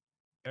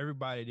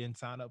 everybody didn't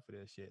sign up for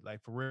that shit.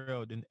 Like, for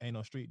real, ain't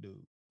no street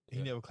dude.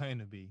 He never claimed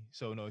to be.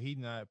 So no, he's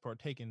not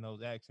partaking in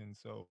those actions.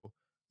 So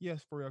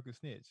yes, for real can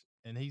snitch,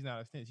 and he's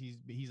not a snitch.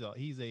 He's a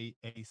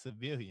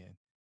civilian.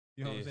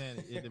 You know what I'm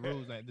saying? The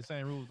rules, like the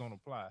same rules don't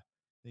apply.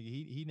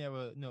 He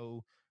never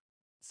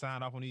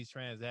sign off on these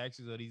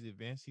transactions or these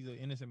events. He's an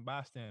innocent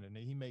bystander.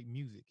 He make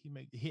music. He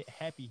make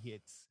happy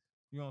hits.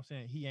 You know what I'm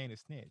saying? He ain't a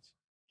snitch.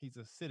 He's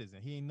a citizen.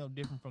 He ain't no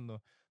different from the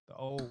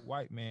old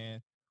white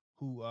man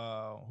who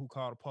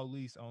called the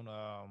police on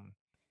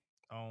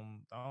I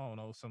don't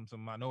know, some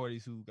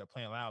minorities who got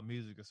playing loud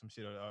music or some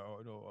shit,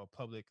 or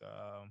public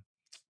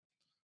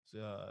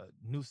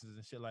nuisance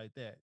and shit like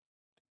that,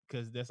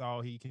 because that's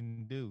all he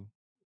can do.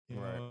 You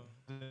know,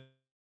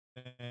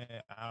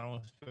 I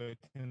don't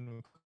expect him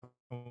to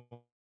come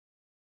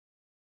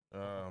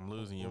I'm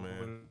losing you,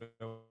 man.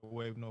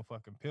 wave no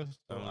fucking pistol.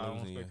 I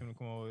don't expect him to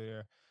come over there,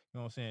 you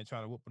know what I'm saying,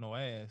 trying to whoop no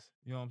ass.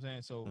 You know what I'm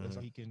saying? So that's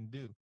all he can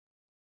do.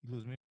 You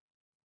lose me?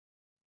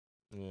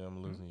 Yeah,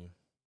 I'm losing you.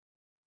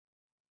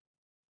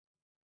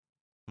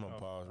 I'm gonna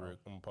pause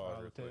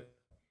real quick.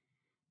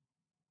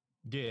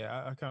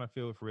 Yeah, I kind of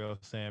feel for real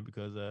saying,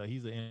 because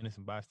he's an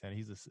innocent bystander.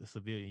 He's a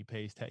civilian. He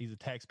pays he's a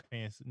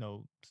tax-paying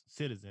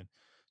citizen.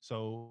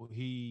 So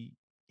he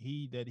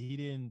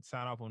didn't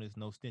sign off on this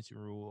no snitching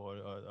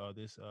rule or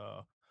this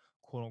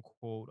quote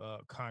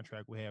unquote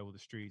contract we have with the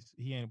streets.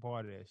 He ain't a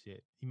part of that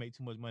shit. He make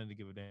too much money to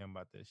give a damn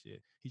about that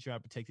shit. He trying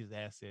to protect his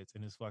assets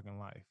and his fucking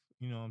life.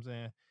 You know what I'm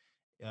saying?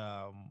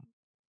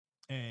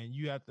 And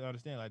you have to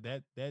understand, like,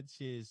 that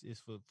shit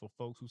is for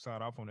folks who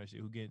sign off on that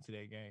shit, who get into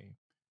that game.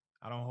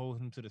 I don't hold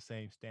him to the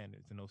same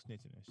standards and no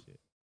snitching and shit.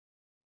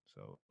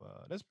 So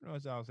that's pretty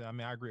much all I'm saying. I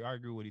mean, I agree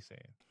with what he's saying.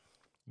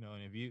 You know,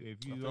 and if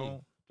you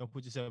don't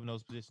put yourself in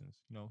those positions,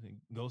 you know,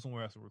 go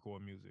somewhere else and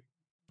record music.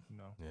 You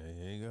know, yeah,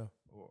 there you go.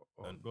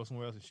 Or go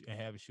somewhere else and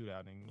have a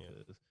shootout,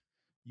 because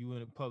you in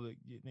the public,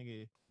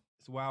 nigga.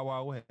 It's Wild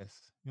Wild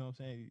West. You know what I'm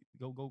saying?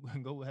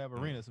 Go have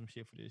arena some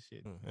shit for this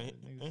shit.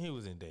 And he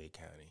was in Dade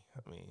County.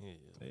 I mean,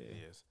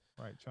 yes.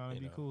 Right, trying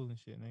to be cool and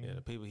shit, nigga. Yeah,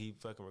 the people he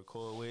fucking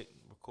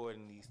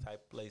recording these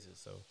type of places.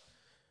 So,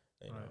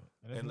 right.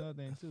 And that's another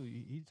thing too.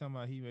 He talking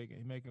about he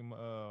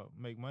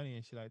make money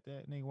and shit like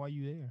that. Nigga, why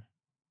you there?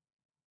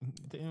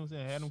 You know what I'm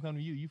saying? Had him come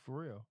to you. You for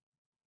real?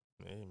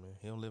 Hey man,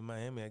 he don't live in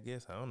Miami. I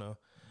guess I don't know.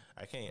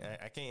 I can't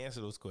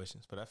answer those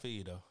questions, but I feel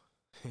you though.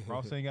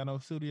 Ross ain't got no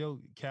studio.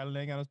 Cali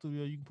ain't got no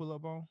studio you can pull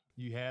up on.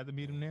 You had to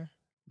meet him there.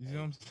 You know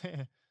what I'm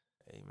saying?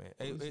 Hey man,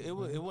 it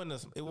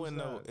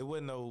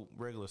wasn't no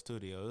regular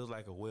studio. It was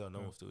like a well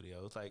known studio.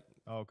 It was like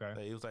okay.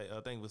 It was like,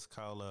 I think it was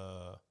called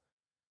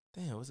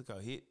damn, what's it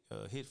called?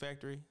 Hit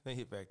Factory? They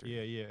Hit Factory.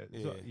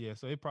 Yeah.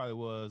 So it probably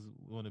was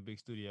one of the big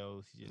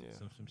studios.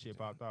 Some shit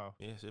popped off.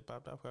 Yeah, shit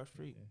popped off across the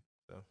street. Yeah.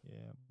 So.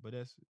 Yeah, but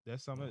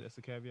that's something that's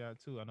a caveat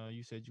too. I know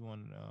you said you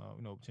want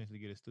potentially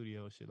get a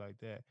studio and shit like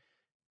that.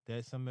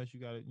 That's something else you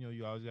gotta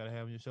you always gotta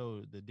have on your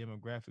show the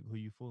demographic who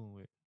you fooling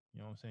with. You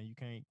know what I'm saying? You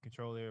can't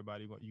control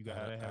everybody. You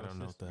gotta have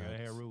a system. You gotta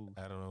have rules.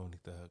 I don't know any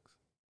thugs.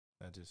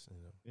 I just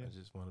I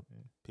just want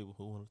people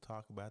who want to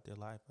talk about their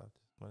life. I just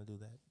want to do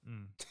that.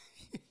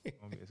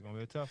 It's gonna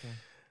be a tough one.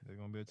 It's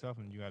gonna be a tough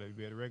one. You gotta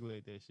be able to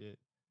regulate that shit.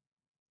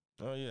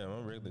 Oh yeah,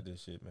 I'm regulate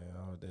this shit, man.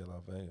 All day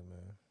Las Vegas,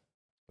 man.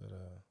 But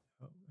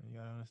you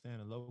gotta understand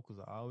the locals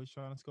are always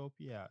trying to scope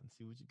you out and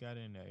see what you got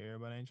in there.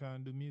 Everybody ain't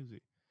trying to do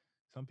music.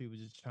 Some people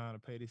just trying to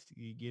pay to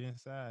get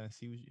inside and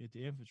see what you,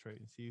 to infiltrate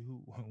and see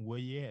where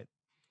you at.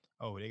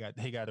 Oh, they got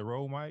the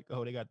roll mic.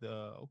 Oh, they got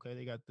the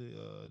they got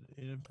the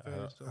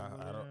interface.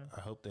 I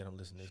hope they don't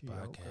listen to this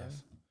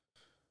podcast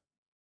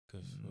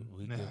because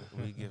we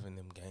giving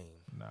them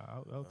game. Nah,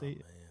 I hope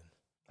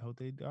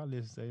they I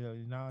listen. Say,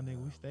 nah,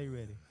 nigga, we stay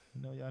ready.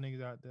 You know, y'all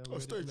niggas out there. I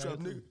stay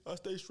strapped, nigga. I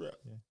stay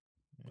strapped. Yeah.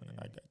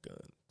 I got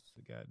guns. It's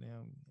a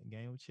goddamn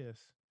game of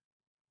chess.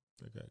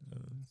 I got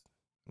guns.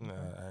 Nah,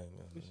 I ain't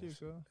gonna. Good shit,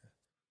 girl.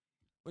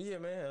 Well, yeah,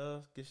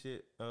 man. Good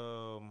shit.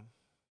 That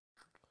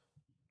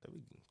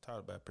we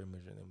talked about pretty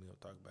much, and then we gonna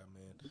talk about,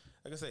 man.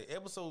 Like I say,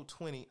 episode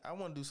 20. I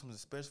want to do something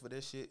special for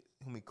that shit.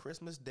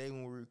 Christmas Day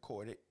when we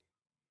record it.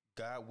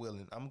 God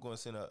willing, I'm gonna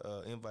send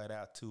a invite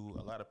out to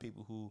a lot of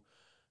people who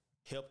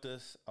helped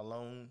us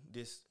along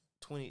this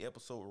 20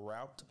 episode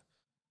route.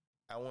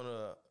 I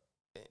wanna.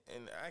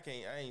 And I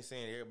ain't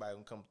saying everybody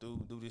can come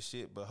through do this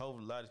shit, but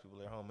hopefully a lot of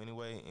people are at home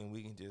anyway, and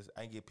we can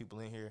I can get people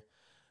in here.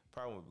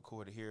 Probably won't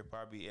record it here.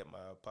 Probably at my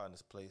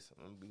partner's place.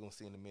 We gonna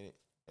see in a minute.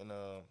 And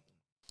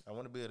I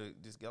want to be able to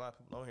just get a lot of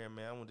people on here,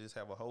 man. I want to just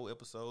have a whole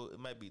episode. It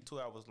might be 2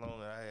 hours long,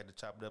 and I had to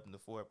chop it up into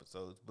 4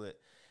 episodes, but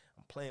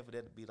I'm planning for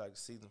that to be like the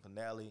season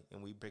finale,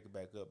 and we break it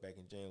back up back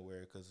in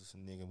January because it's a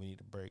nigga we need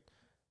to break.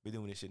 We're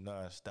doing this shit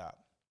nonstop.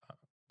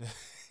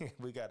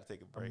 We got to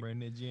take a break. I'm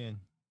bringing it in.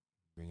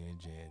 Bringing in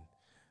Jen.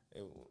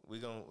 We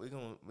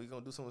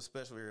gonna do something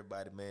special for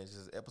everybody, man.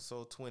 Just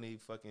episode 20,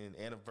 fucking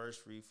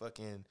anniversary,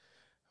 fucking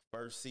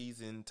first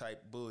season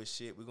type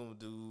bullshit. We're gonna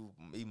do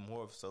even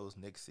more episodes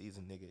next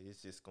season, nigga.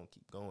 It's just gonna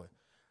keep going.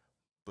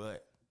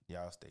 But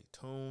y'all stay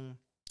tuned.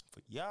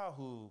 For y'all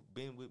who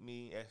been with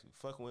me, actually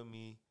fucking with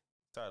me,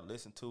 started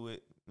listening to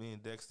it, me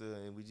and Dexter,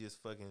 and we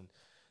just fucking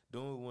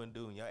doing what we want to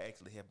do, and y'all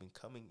actually have been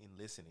coming and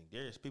listening.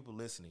 There's people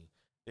listening.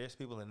 There's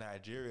people in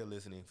Nigeria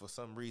listening for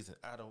some reason.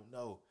 I don't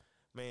know.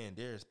 Man,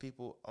 there's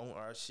people on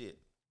our shit.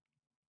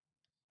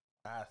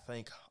 I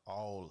thank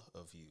all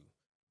of you.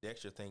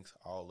 Dexter thanks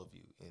all of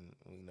you. And,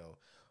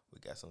 we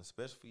got something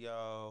special for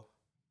y'all.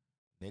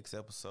 Next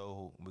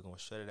episode, we're going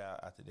to shut it out.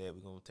 After that,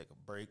 we're going to take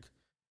a break.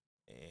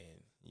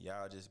 And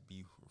y'all just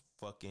be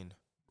fucking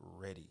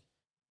ready.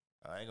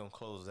 I ain't going to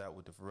close out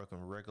with the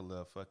fucking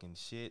regular fucking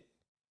shit.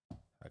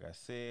 Like I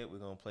said, we're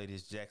going to play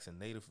this Jackson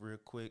Native real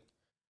quick.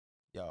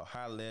 Y'all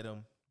holla at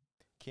him.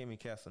 Keemy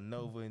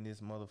Casanova in this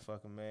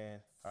motherfucker,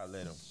 man. Holla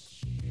at him.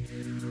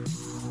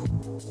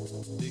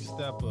 Big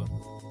stepper.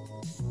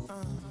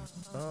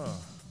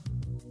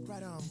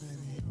 Right on,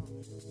 baby.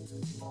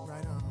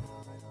 Right on.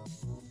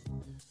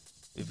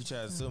 If you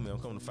try to sue me, I'm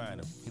coming to find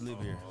him. He live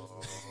here.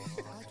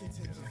 I can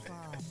take you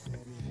far, baby.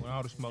 When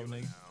all the smoke,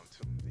 nigga.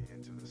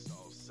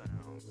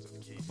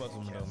 Fuck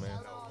with him though, man.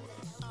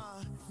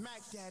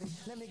 Mac Daddy,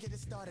 let me get it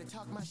started.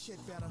 Talk my shit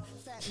better.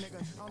 Fat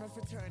nigga on a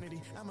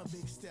fraternity. I'm a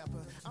big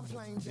stepper. I'm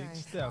plain Jane.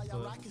 All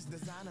y'all rock is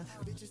designer.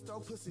 Bitches throw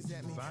pussies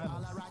at me.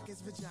 All I rock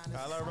is vaginas.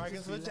 All I rock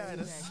is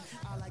vaginas.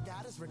 All I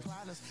got is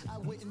recliners. I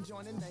wouldn't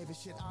join the Navy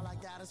shit. All I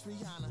got is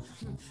Rihanna.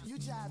 You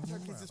jive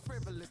turkeys is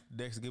frivolous.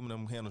 Dexter, give me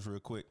them handles real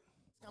quick.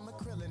 I'm a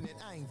krillin' it.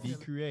 I ain't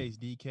D-Creates,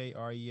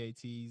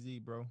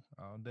 DKREATEZ, bro.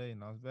 All day in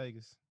Las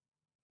Vegas.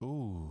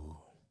 Ooh.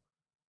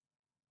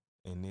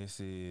 And this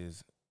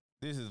is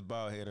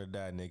Bald Head or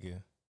Die,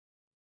 nigga.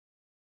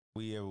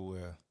 We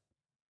everywhere.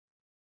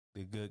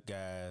 The Good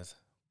Guys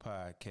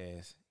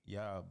podcast.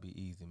 Y'all be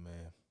easy,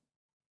 man.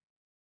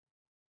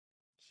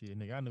 Shit,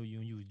 nigga, I knew you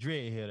when you was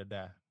Dreadhead or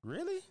Die.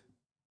 Really?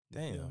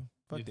 Damn.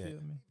 Fuck you that.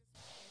 Feel me?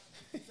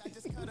 I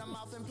just cut them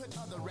off and put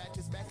other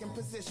ratchets back in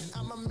position.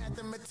 I'm a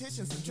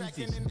mathematician,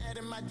 subtracting and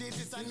adding my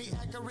digits. I need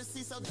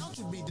accuracy, so don't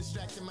you be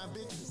distracting my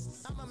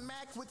bitches. I'm a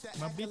Mac with the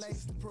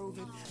accolades to prove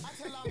it. I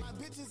tell all my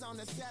bitches on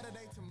a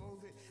Saturday to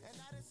move it. And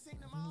I done seen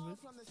them all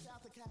from the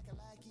south of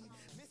Kakalaki,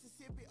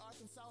 Mississippi,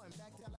 Arkansas, and back to